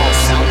the alarm,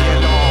 sound the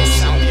alarm,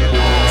 sound the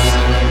alarm.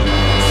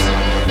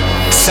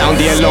 Sound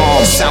the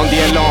alarm, sound the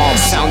alarm,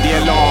 sound the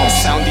alarm,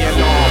 sound the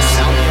alarm,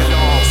 sound the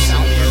alarm,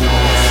 sound the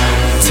alarm.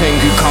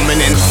 Tengu coming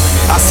in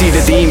I see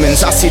the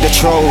demons, I see the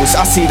trolls,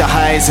 I see the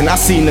highs and I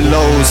seen the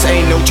lows.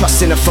 Ain't no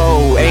trust in a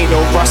foe, ain't no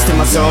rust in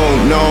my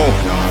zone, no.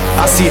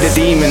 I see the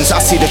demons, I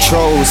see the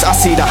trolls, I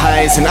see the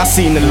highs and I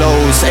seen the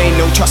lows. Ain't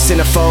no trust in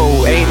a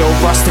foe, ain't no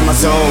rust in my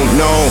zone,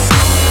 no.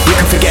 You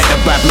can forget the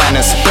bad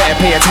manners, better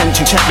pay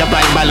attention, check the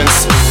bank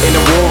balance. In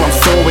a war I'm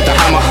full with the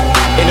hammer,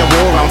 in a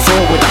war I'm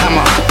full with the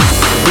hammer.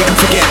 You can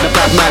forget the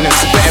bad manners,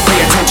 better pay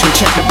attention,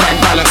 check the bank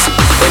balance.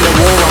 In a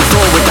war I'm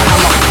full with the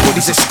hammer,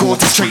 bodies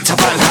escorted straight to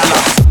Valhalla.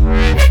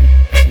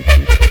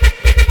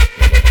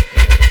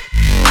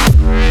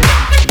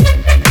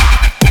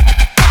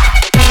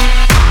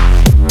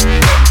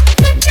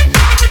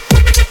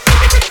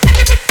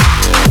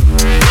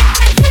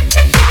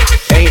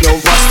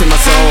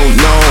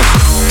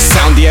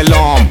 Sound the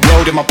alarm,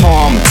 rolled in my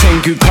palm.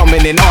 Tengu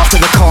coming in after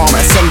the calm.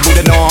 Assembled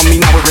an army,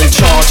 now we're in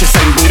charge.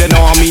 Assembled an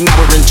army, now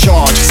we're in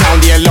charge.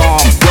 Sound the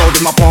alarm, rolled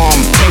in my palm.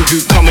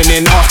 Tengu coming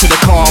in after the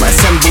calm.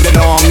 Assembled an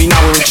army, now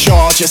we're in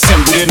charge.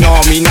 Assembled an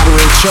army, now we're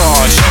in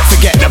charge.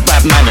 Forget the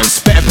bad manners,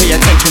 better pay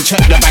attention,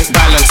 check the bank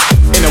balance.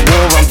 In a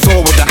war I'm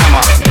Thor with the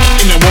hammer.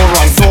 In a war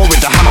I'm Thor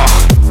with the hammer.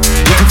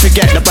 You can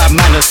forget the bad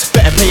manners,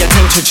 better pay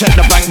attention, check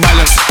the bank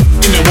balance.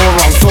 In a war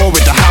I'm Thor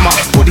with the hammer.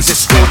 Bodies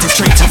escorted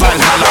straight to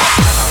Valhalla.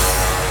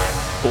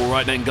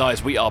 Alright then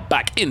guys, we are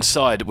back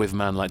inside with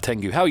man like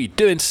Tengu. How are you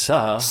doing,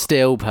 sir?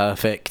 Still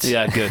perfect.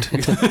 Yeah, good.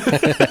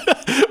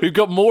 We've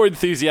got more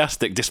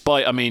enthusiastic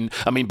despite, I mean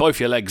both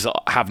your legs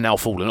have now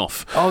fallen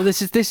off. Oh,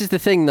 this is the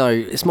thing though.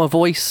 It's my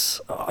voice.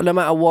 No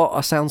matter what,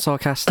 I sound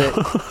sarcastic.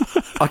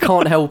 I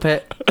can't help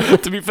it.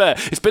 To be fair,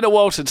 it's been a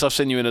while since I've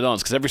seen you in a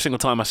dance, because every single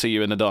time I see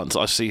you in a dance,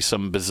 I see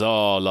some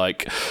bizarre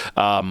like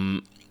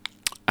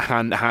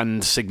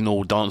hand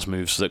signal dance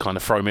moves that kind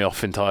of throw me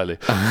off entirely.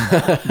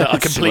 That are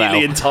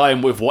completely in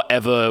time with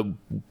whatever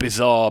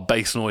bizarre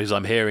bass noise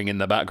I'm hearing in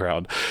the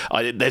background.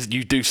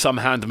 You do some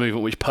hand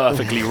movement which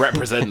perfectly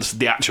represents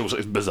the actual.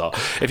 It's bizarre.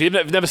 If you've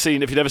never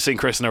seen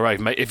Chris in a rave,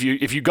 mate, if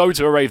you go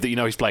to a rave that you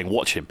know he's playing,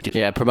 watch him.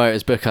 Yeah,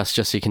 promoters book us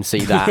just so you can see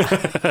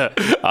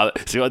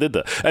that. See what I did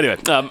there? Anyway,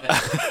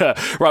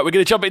 right, we're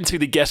going to jump into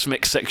the guest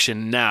mix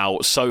section now.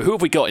 So who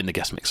have we got in the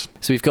guest mix?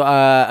 So we've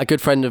got a good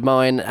friend of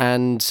mine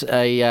and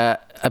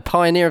a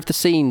pioneer of the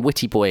scene,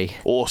 Wittyboy.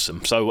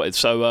 Awesome. So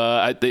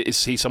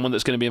is he someone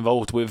that's going to be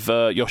involved with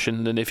YosH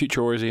in the near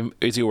future, or is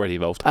he already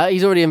involved?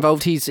 He's already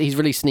involved. He's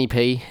released an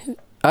EP.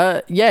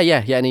 An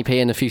EP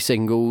and a few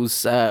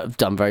singles.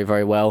 Done very,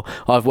 very well.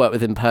 I've worked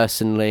with him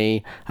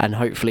personally, and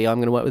hopefully I'm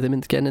going to work with him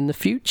again in the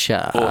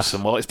future.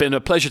 Awesome. Well, it's been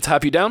a pleasure to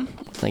have you down.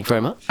 Thank you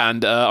very much.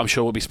 And I'm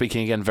sure we'll be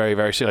speaking again very,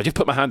 very soon. I just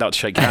put my hand out to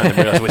shake your hand and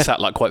realised we're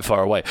sat like quite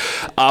far away.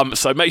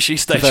 So make sure you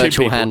stay tuned.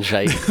 Virtual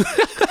handshake.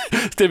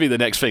 It's going to be the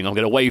next thing. I'm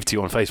going to wave to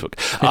you on Facebook.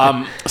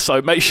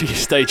 So make sure you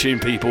stay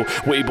tuned, people.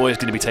 Wittyboy is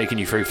going to be taking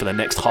you through for the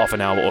next half an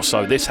hour or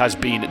so. This has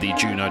been the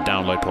Juno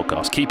Download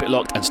Podcast. Keep it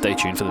locked and stay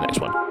tuned for the next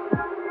one.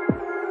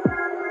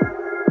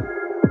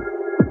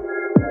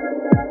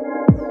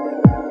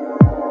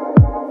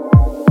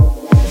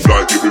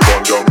 Like if we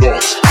run down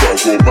dance, crowd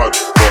go mad,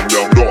 run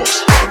down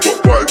dance. And got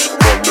vibes,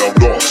 run down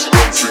dance.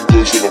 One thing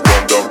goes on a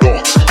run down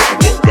dance. And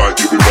got like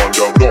if we run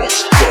down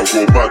dance, crowd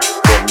go mad,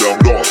 run down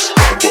dance.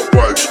 And got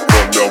vibes,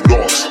 run down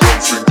dance. One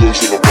thing goes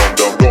on a run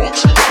down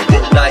dance. And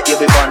got like if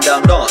we run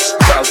down dance,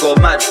 crowd go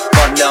mad,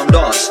 run down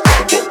dance.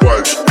 And got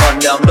vibes, run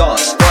down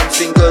dance. One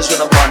thing goes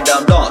on a run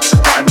down dance.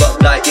 And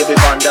got like if we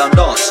run down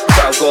dance,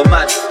 crowd go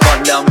mad,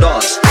 run down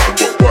dance. And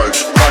got vibes,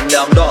 run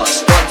down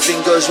dance. One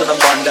thing goes on a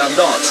run down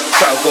dance.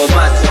 Crowd go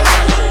mad.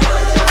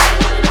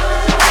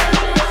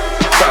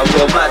 Crowd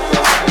go mad.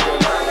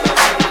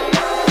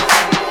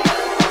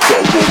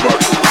 crowd go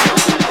mad.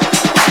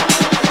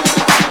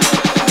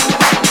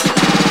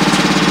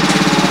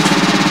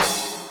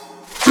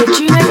 The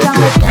Juno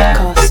Download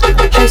Podcast,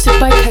 hosted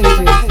by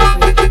Kovu.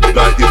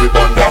 Like if we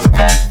run down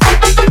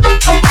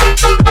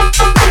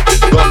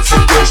one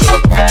thing goes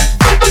on a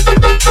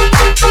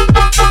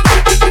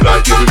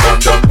like if we run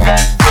down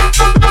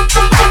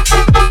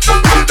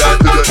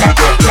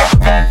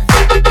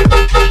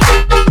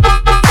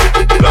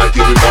like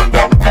if we run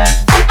down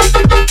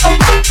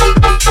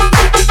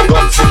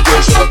one thing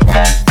goes on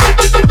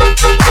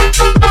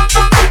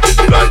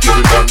like if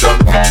we run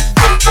down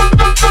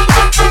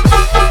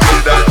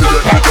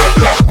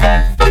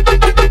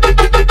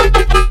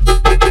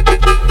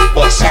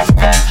what's up?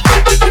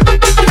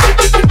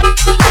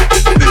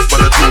 This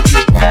man a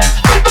talking.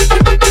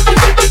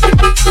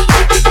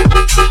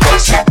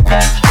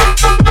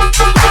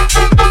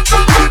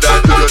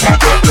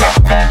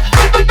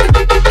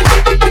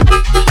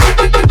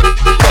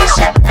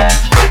 What's up?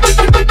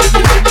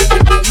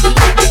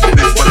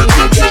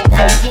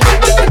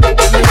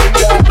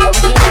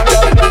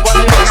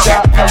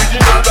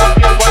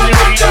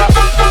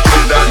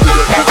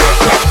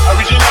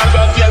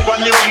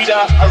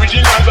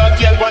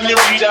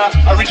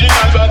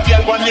 Original bad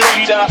girl when you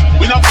read her.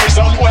 We not play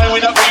some well, we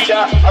not read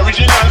her.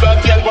 Original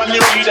bad girl when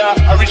you read her.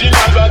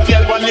 Original bad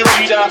girl when you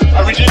read her.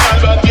 Original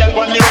bad girl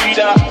when you read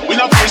her. We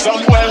not play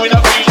some well, we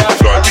not read her.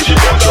 Original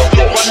bad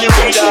girl when you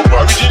read her.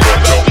 Original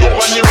bad girl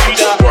when you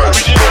read her.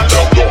 Original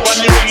bad girl when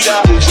you read her.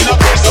 We not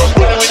play some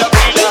well.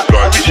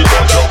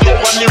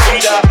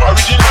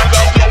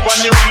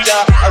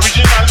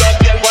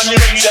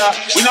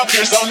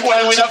 fear some boy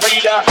we not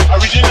afraid of.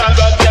 Original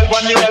bad girl,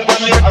 one new,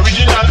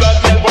 original bad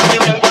girl, one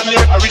new,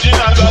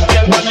 original bad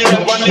girl,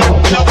 one new,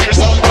 we not fear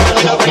some boy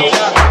we not afraid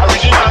of.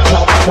 Original bad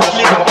girl, one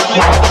new,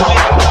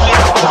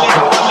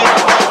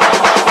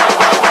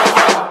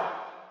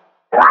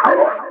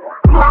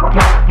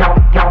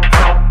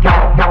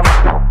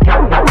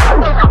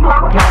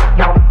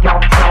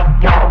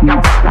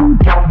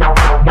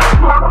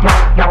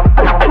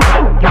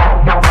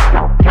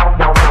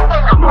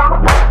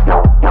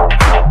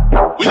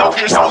 we not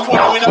fear some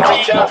boy we not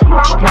afraid of.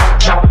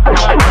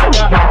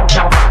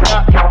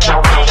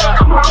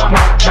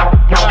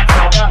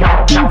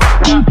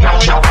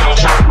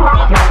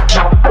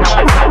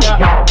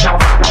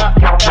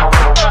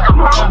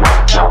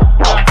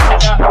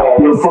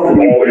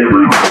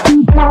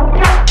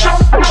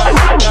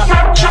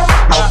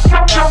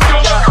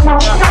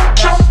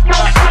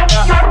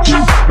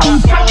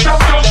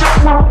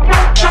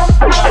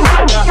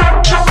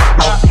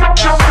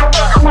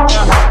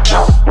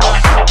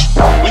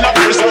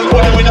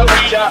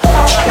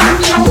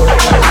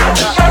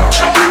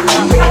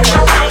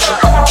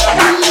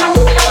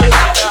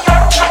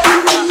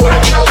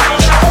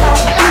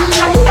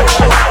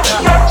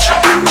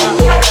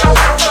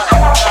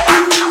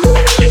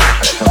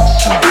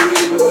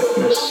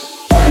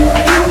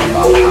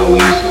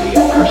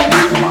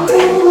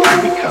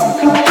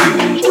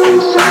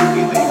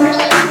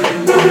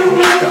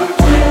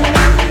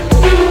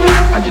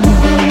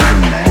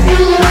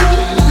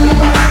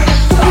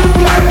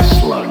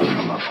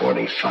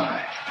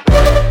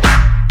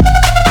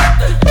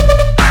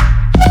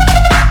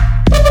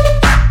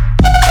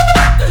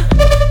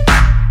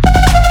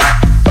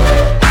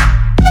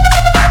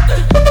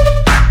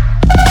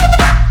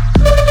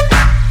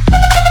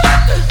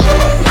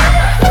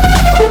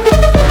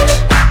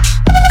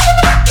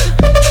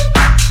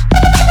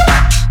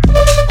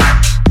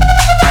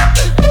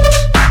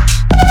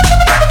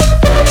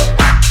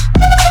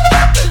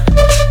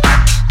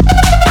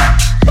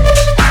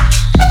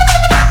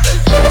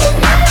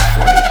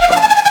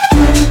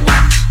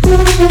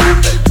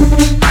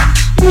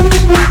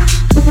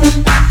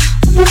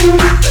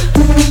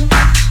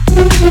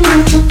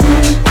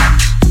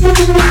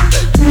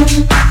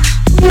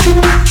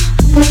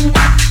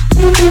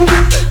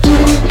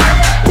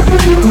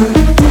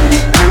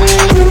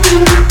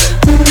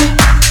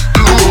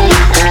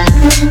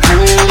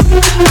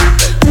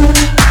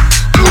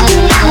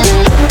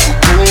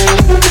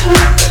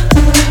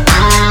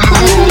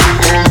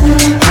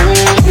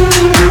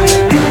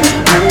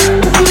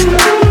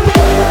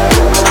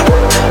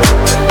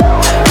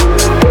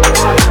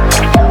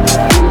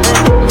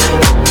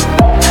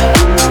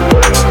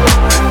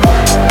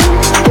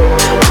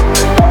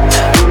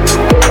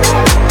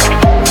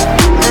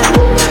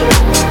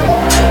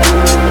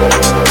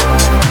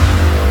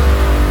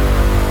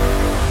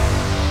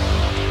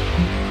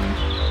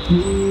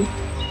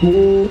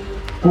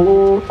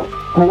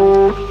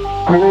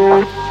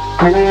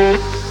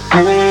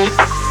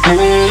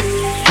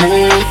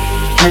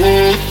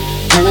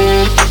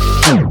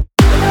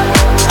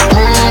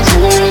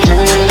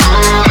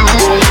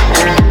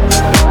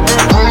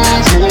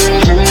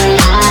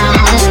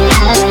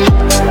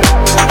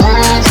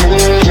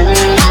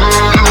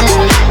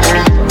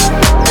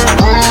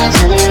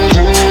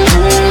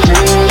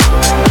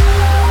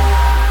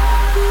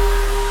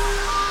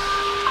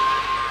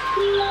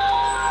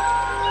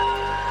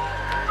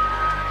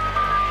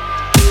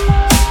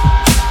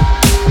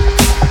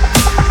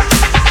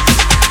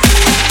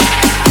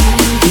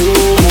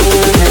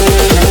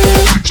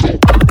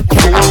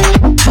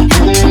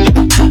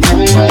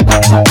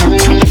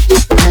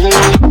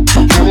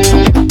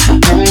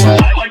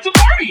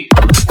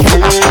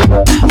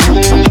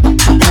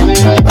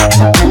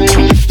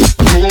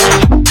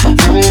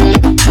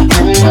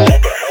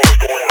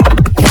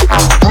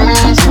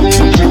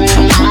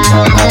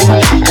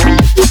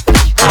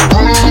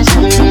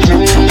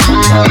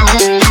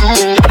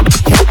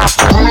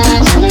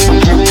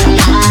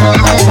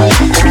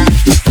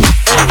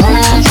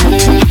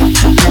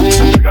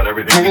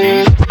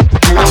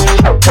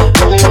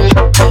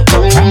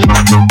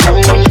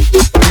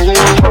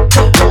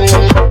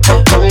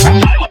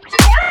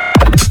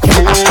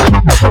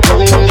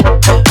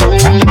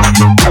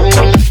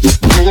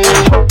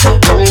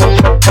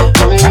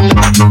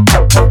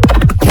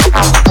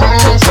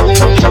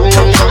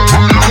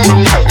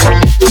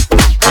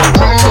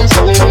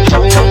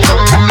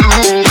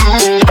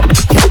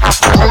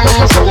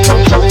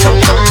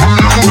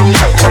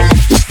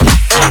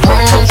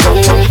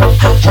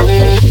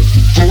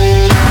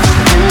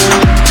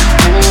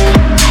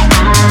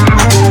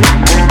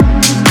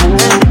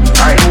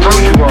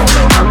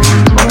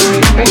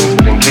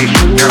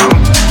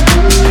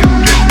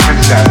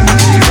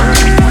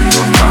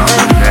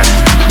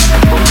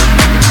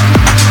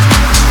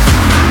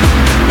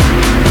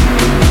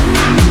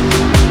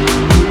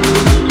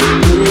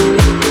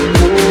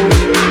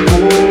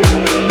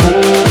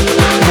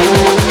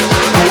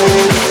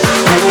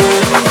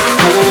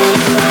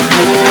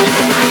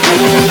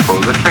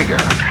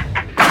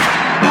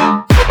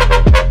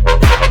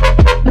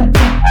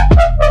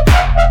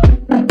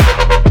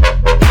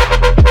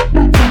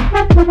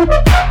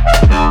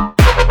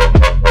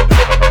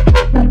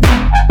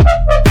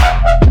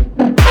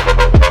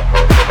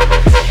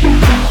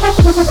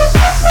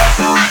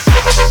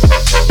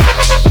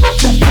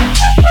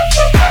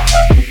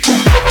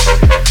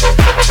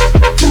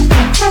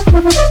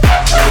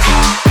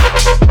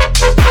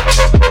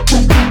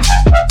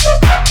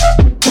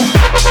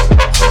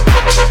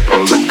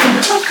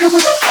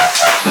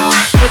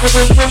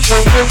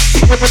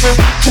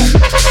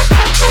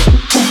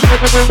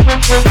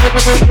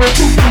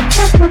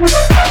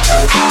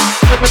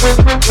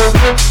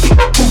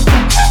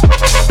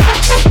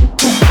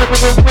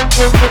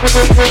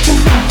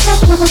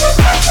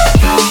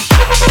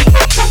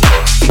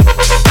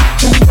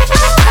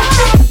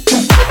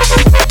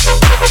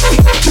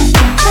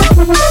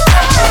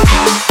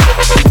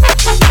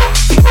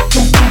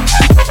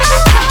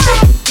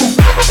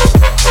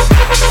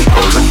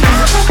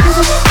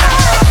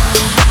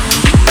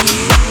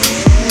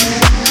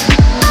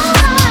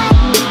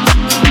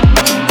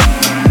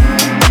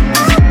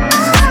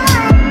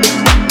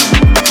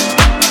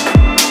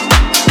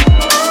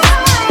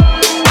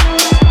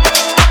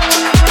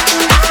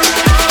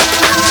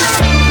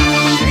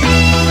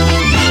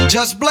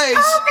 Just blaze.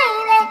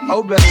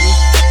 Oh baby.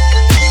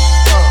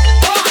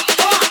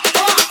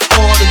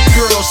 All the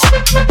girls.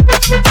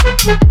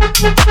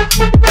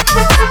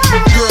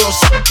 Girls.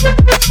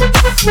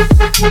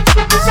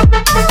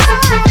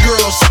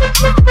 Girls.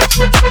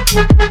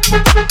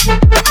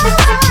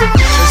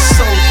 It's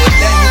sober,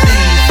 then you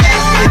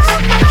leave.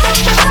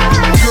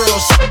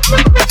 Girls.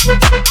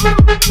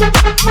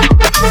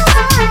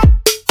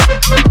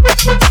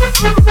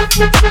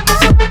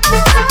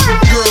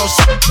 Girls.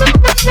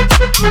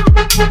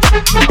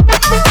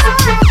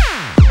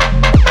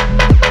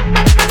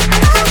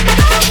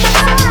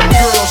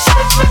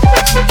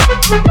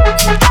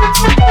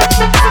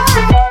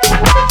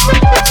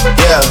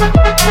 Yeah.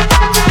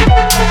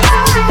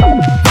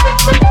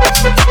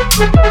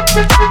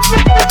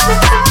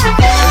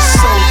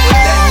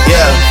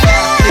 Yeah.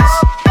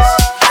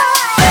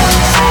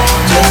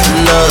 Just a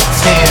little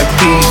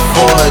 10-piece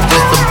for it,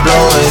 just to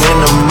blow it in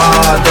the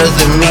mall.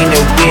 Doesn't mean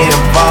that we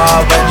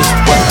involved. I just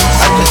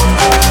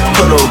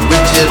put a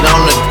Richard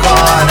on the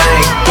card. I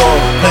ain't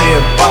gon' play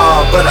it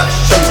ball, but I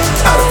show you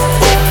how to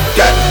fuck.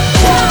 Got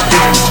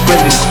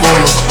really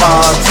wanna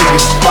fall to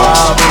your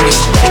fall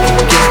when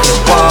you get the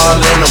ball,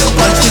 and a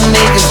bunch of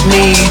niggas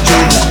need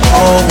you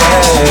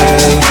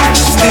always.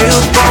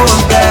 Still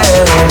going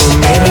bad on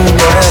them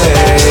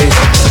anyway.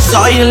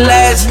 Saw you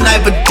last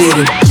night, but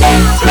didn't.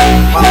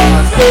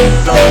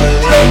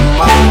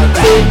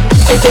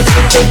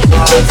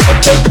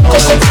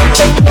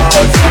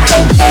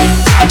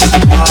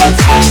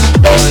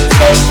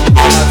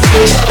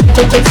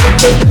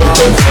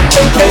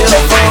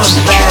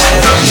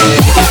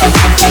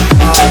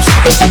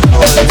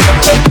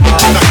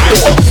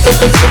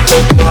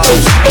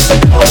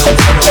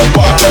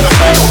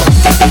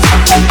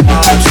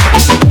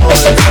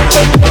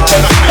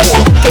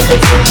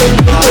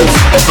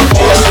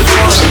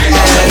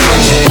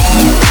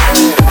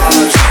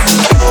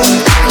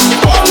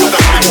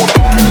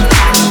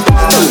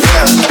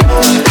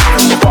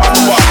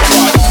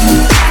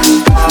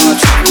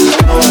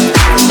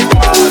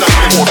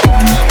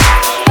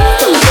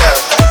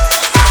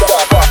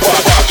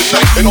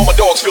 And all my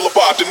dogs feel a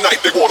vibe tonight,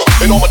 they wanna.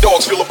 And all my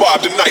dogs feel a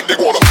vibe tonight, they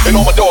wanna. And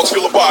all my dogs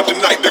feel a vibe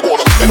tonight, they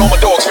wanna. And all my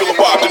dogs feel a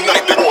vibe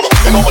tonight, they wanna.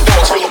 And all my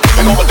dogs feel a,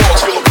 and all my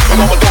dogs feel a, and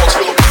all my dogs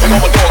feel a, and all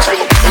my dogs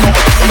feel a,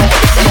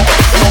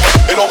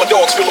 and all my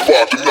dogs feel a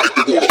vibe tonight,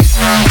 they wanna.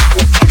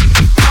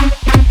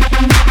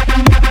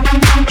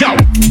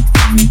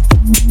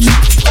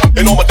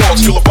 And all my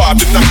dogs feel a vibe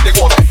tonight, they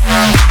wanna.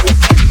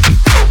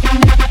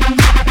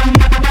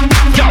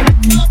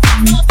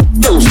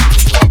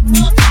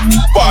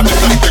 Vibe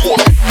tonight, they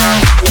wanna.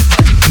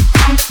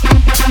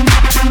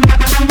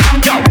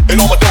 And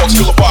all my dogs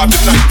feel a vibe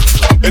tonight.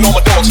 And all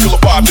my dogs feel a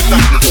vibe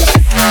tonight.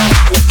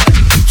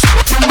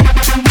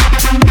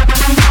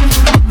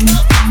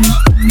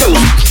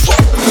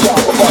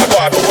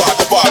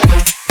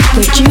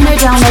 The Juno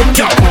Download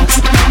Podcast,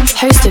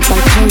 hosted by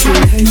Tengu.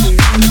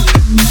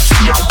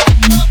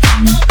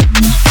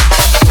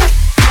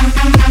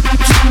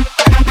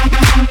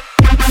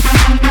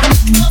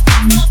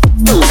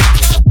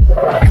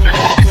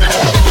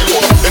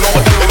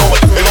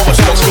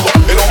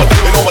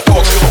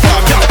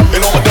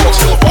 And all my dogs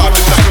feel a vibe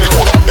tonight, they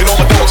wanna. And all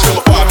my dogs feel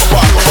a vibe, a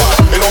vibe, a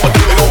vibe. And all my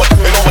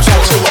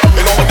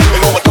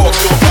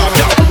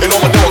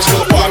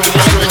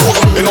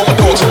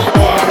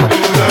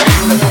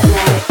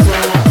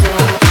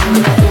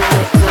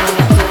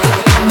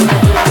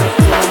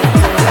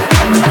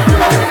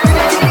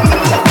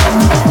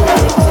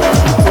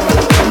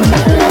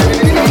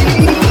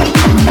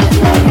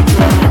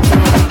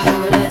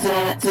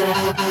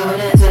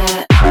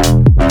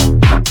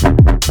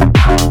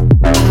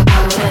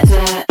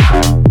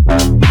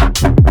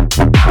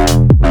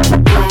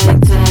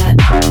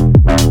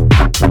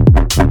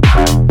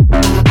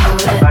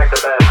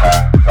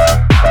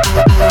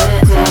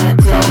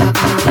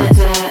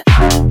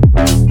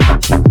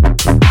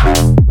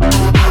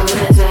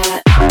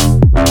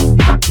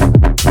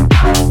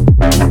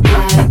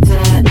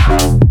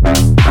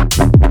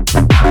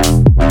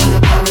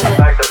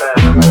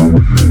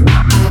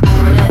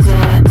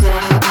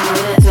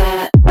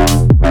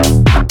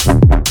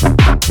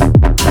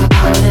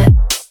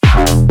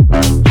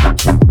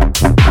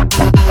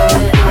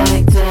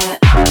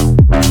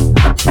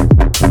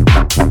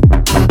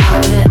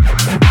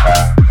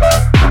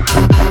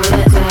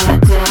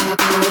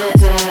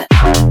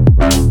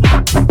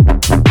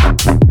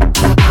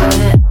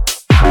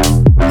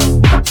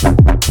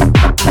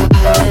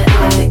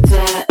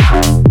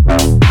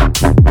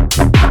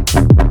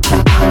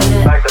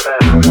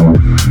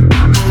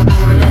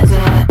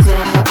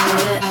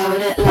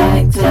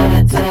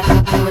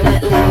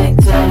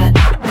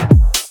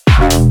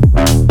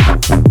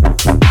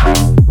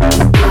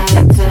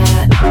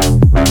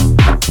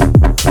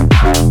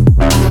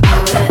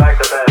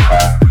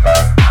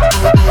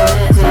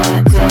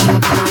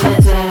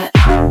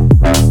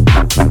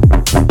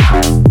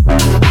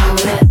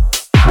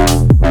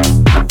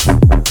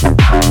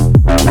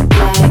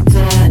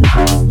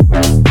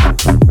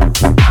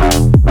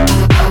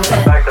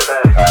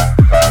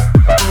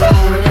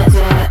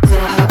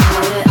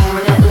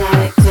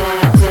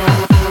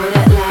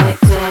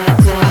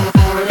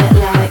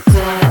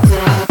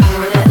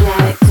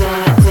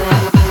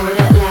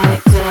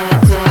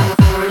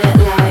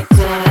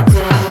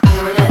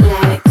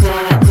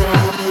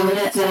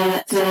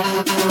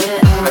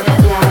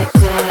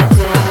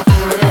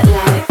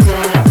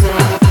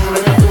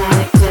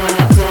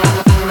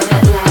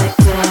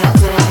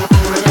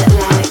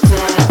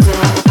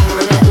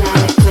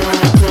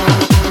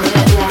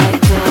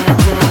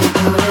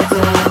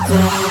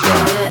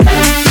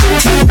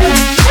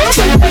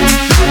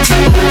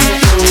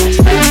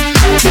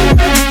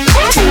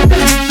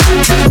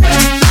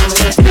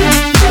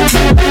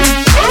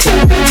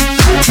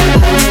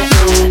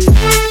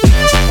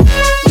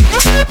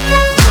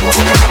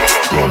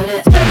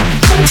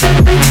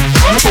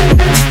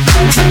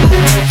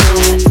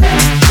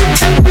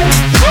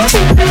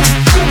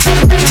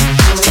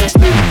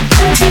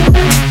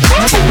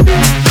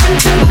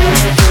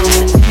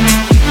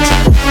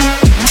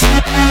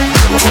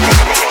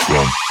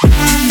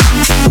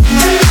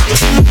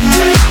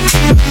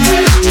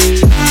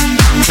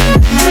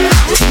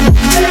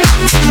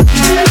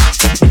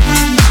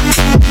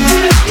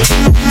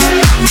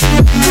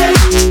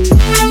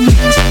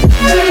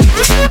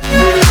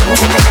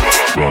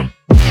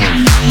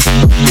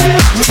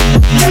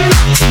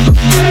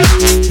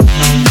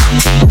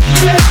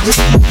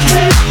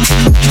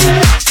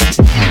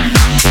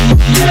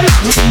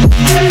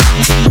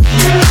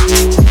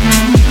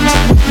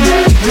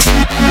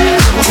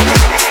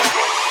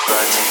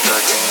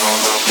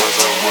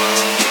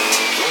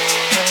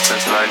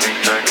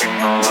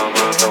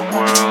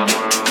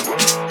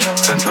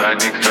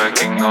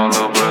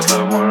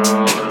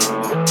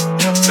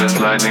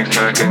lightning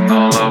striking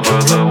all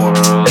over the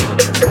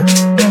world.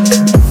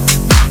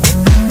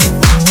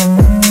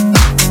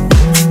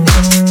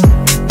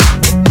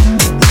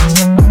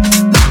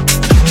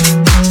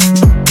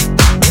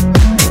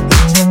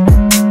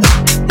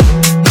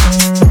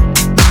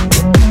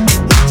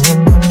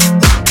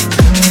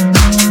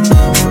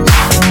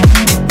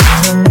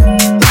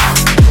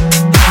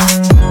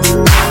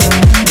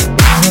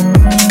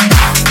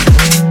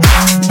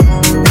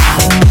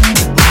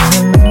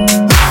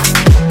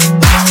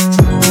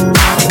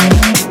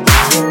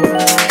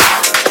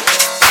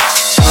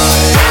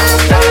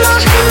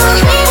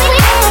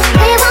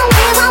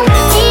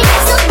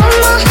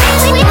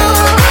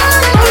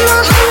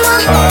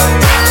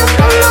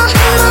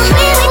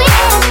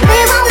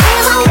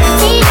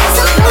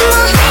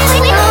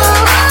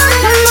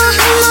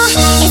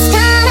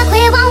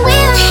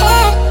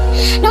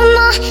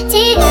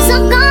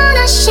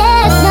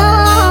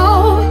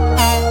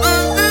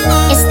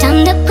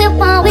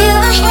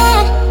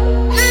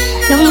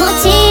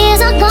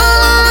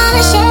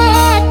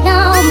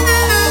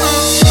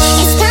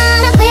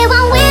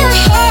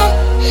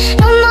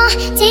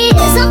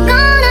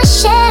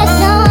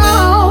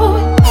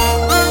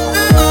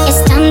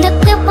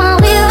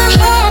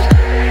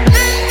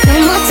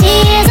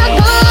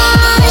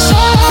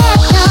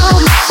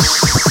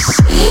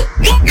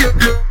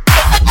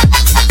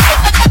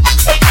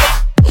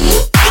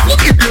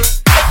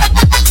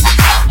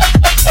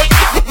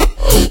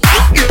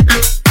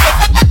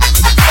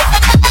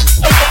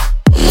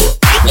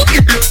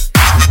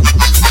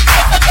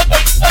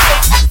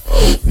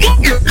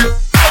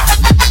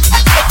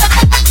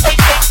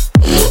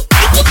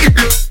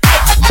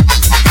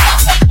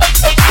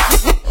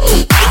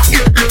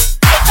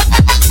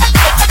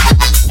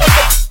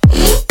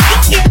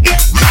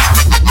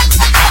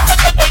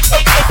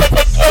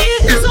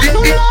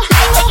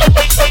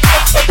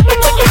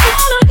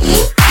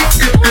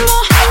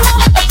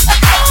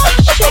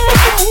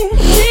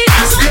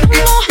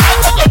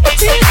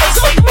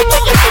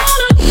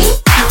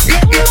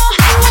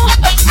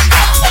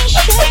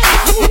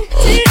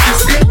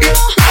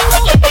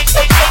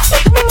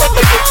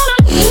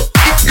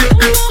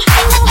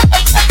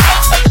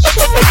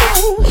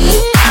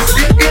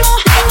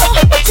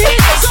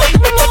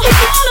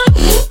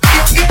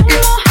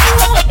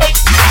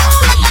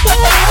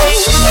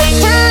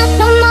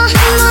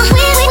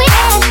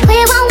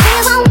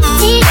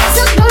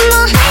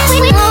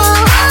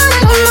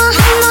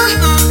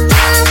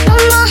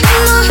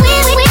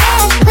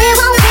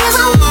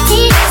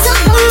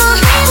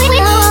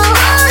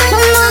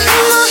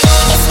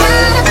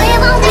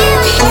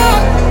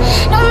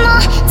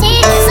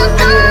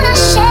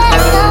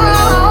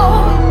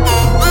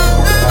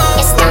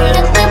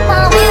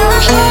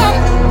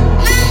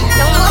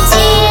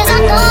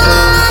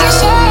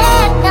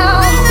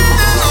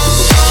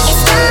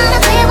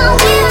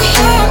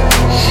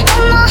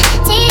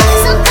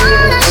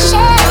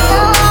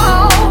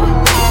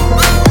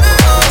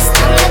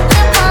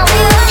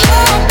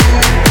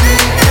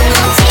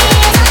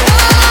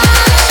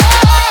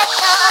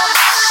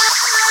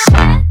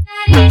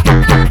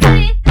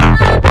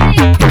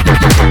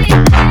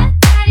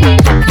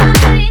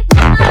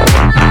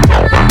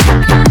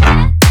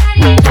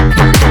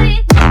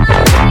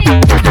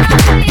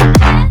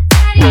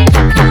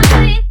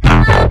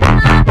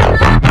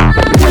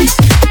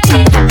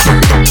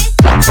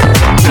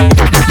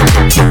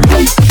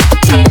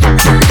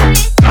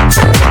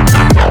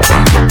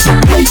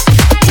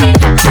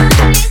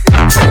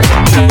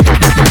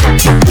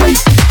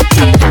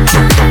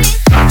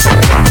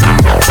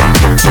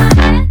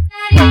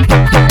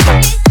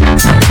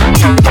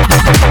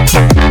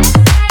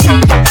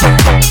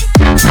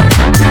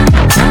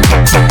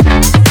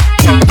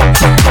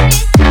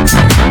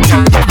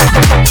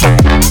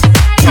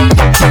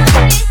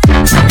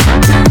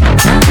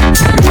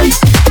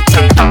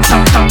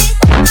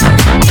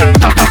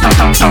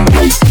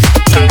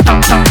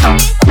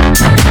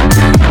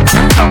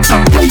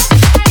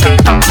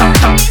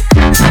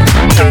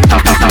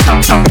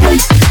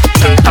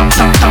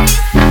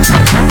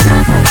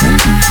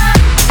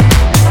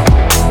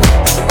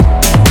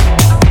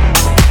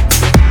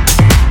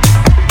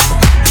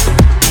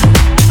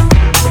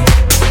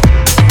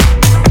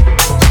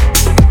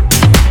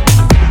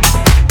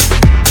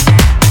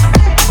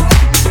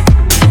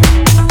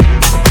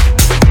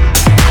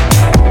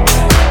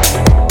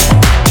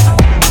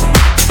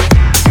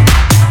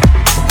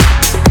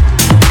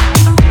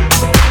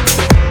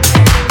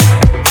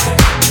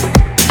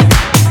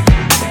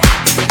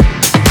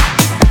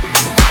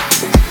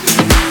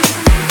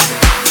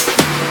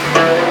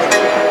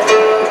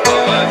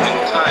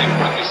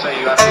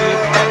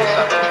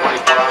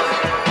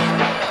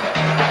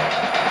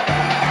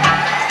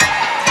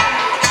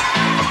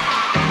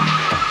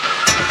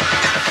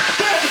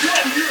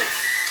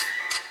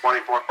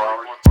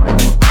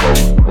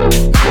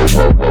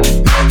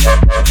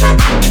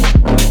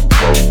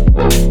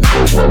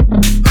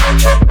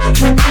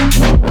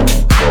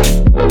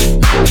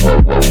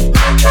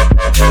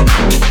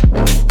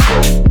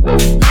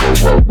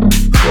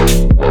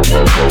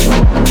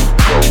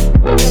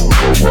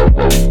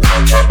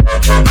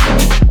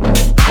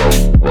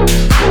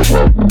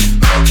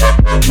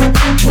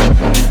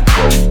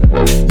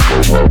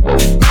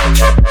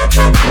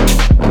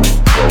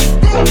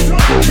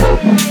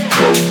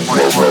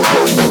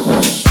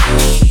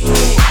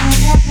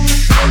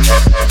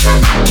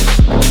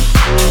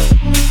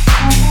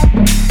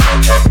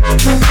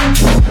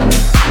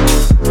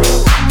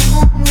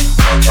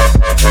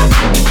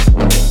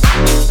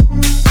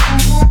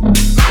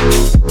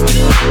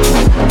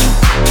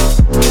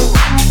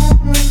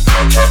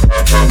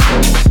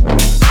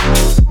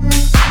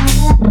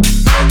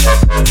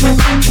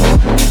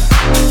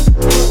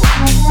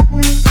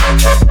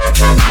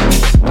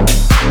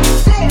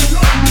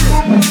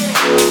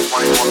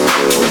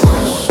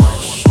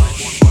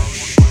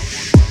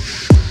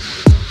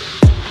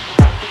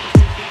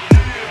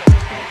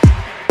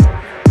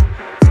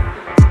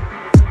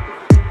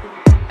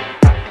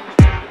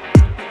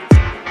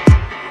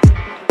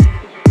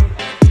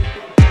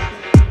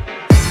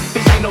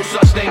 ain't no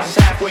such thing as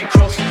halfway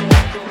crooks.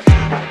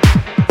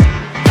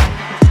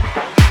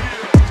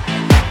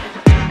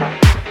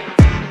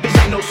 This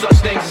ain't no such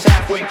thing as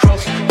halfway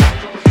crooks.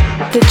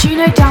 The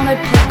Juno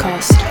Download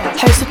Podcast,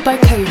 hosted by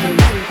Kovu.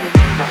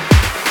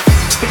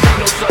 This ain't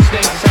no such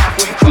thing as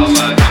halfway crooks.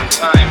 Well, in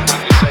time,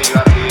 when you say you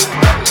have to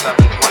wrap this up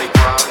in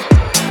 24 hours.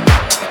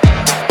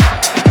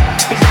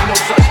 This ain't no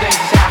such thing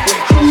as halfway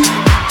crooks.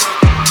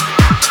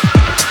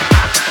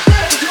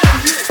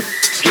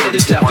 Scared to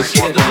death, but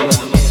scared to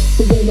love.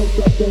 There ain't no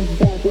such thing as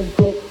halfway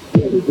crooks.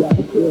 Scared to death,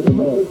 but scared to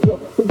love.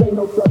 There ain't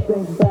no such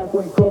thing as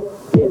halfway crooks.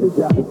 Scared to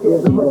death, but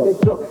scared to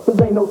love.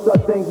 There ain't no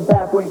such thing as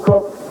halfway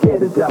crooks. Scared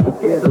to death, but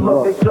scared to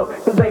look. They shook.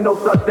 Cause ain't no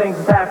such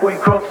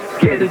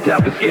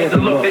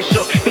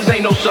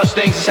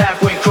things as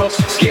halfway crooks.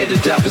 Scared to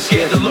death, but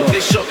scared to look. They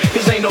shook.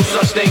 Cause ain't no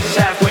such things as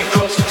halfway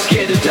crooks.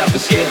 Scared to death,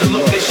 but scared to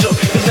look. They shook.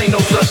 Cause ain't no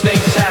such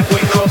things as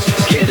halfway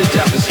crooks. Scared to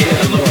death, but scared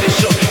to look. They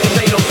shook.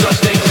 Cause ain't no such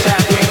things as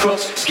halfway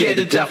crooks. Scared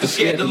to death, but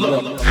scared to look.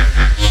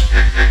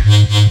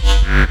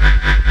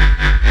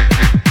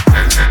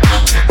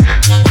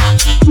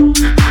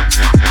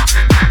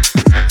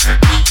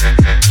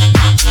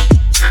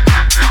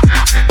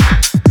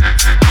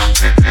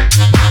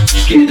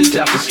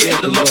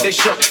 They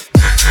shook.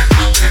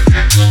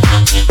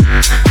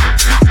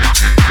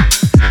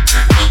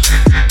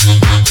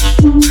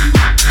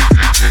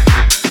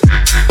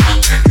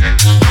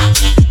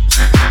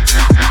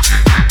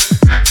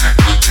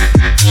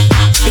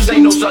 Cause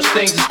ain't no such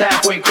things as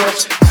halfway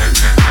crooks.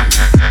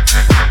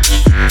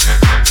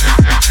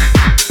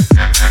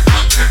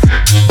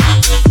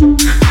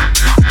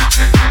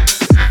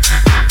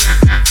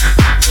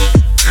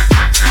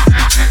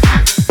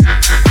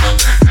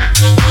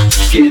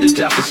 Scared to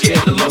death, but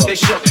scared to look. Scared to death, but scared to look. They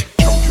shook.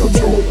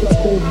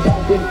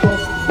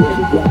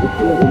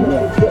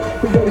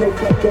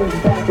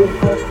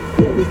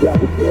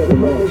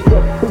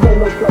 Cause ain't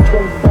no such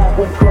things as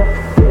halfway crooks.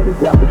 Scared to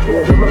death, but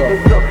scared to look. They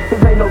shook.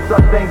 Cause ain't no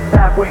such thing as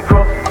halfway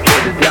crooks.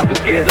 Scared to death, but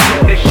scared to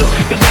look. They shook.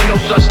 Cause ain't no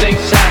such thing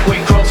as halfway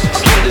crooks.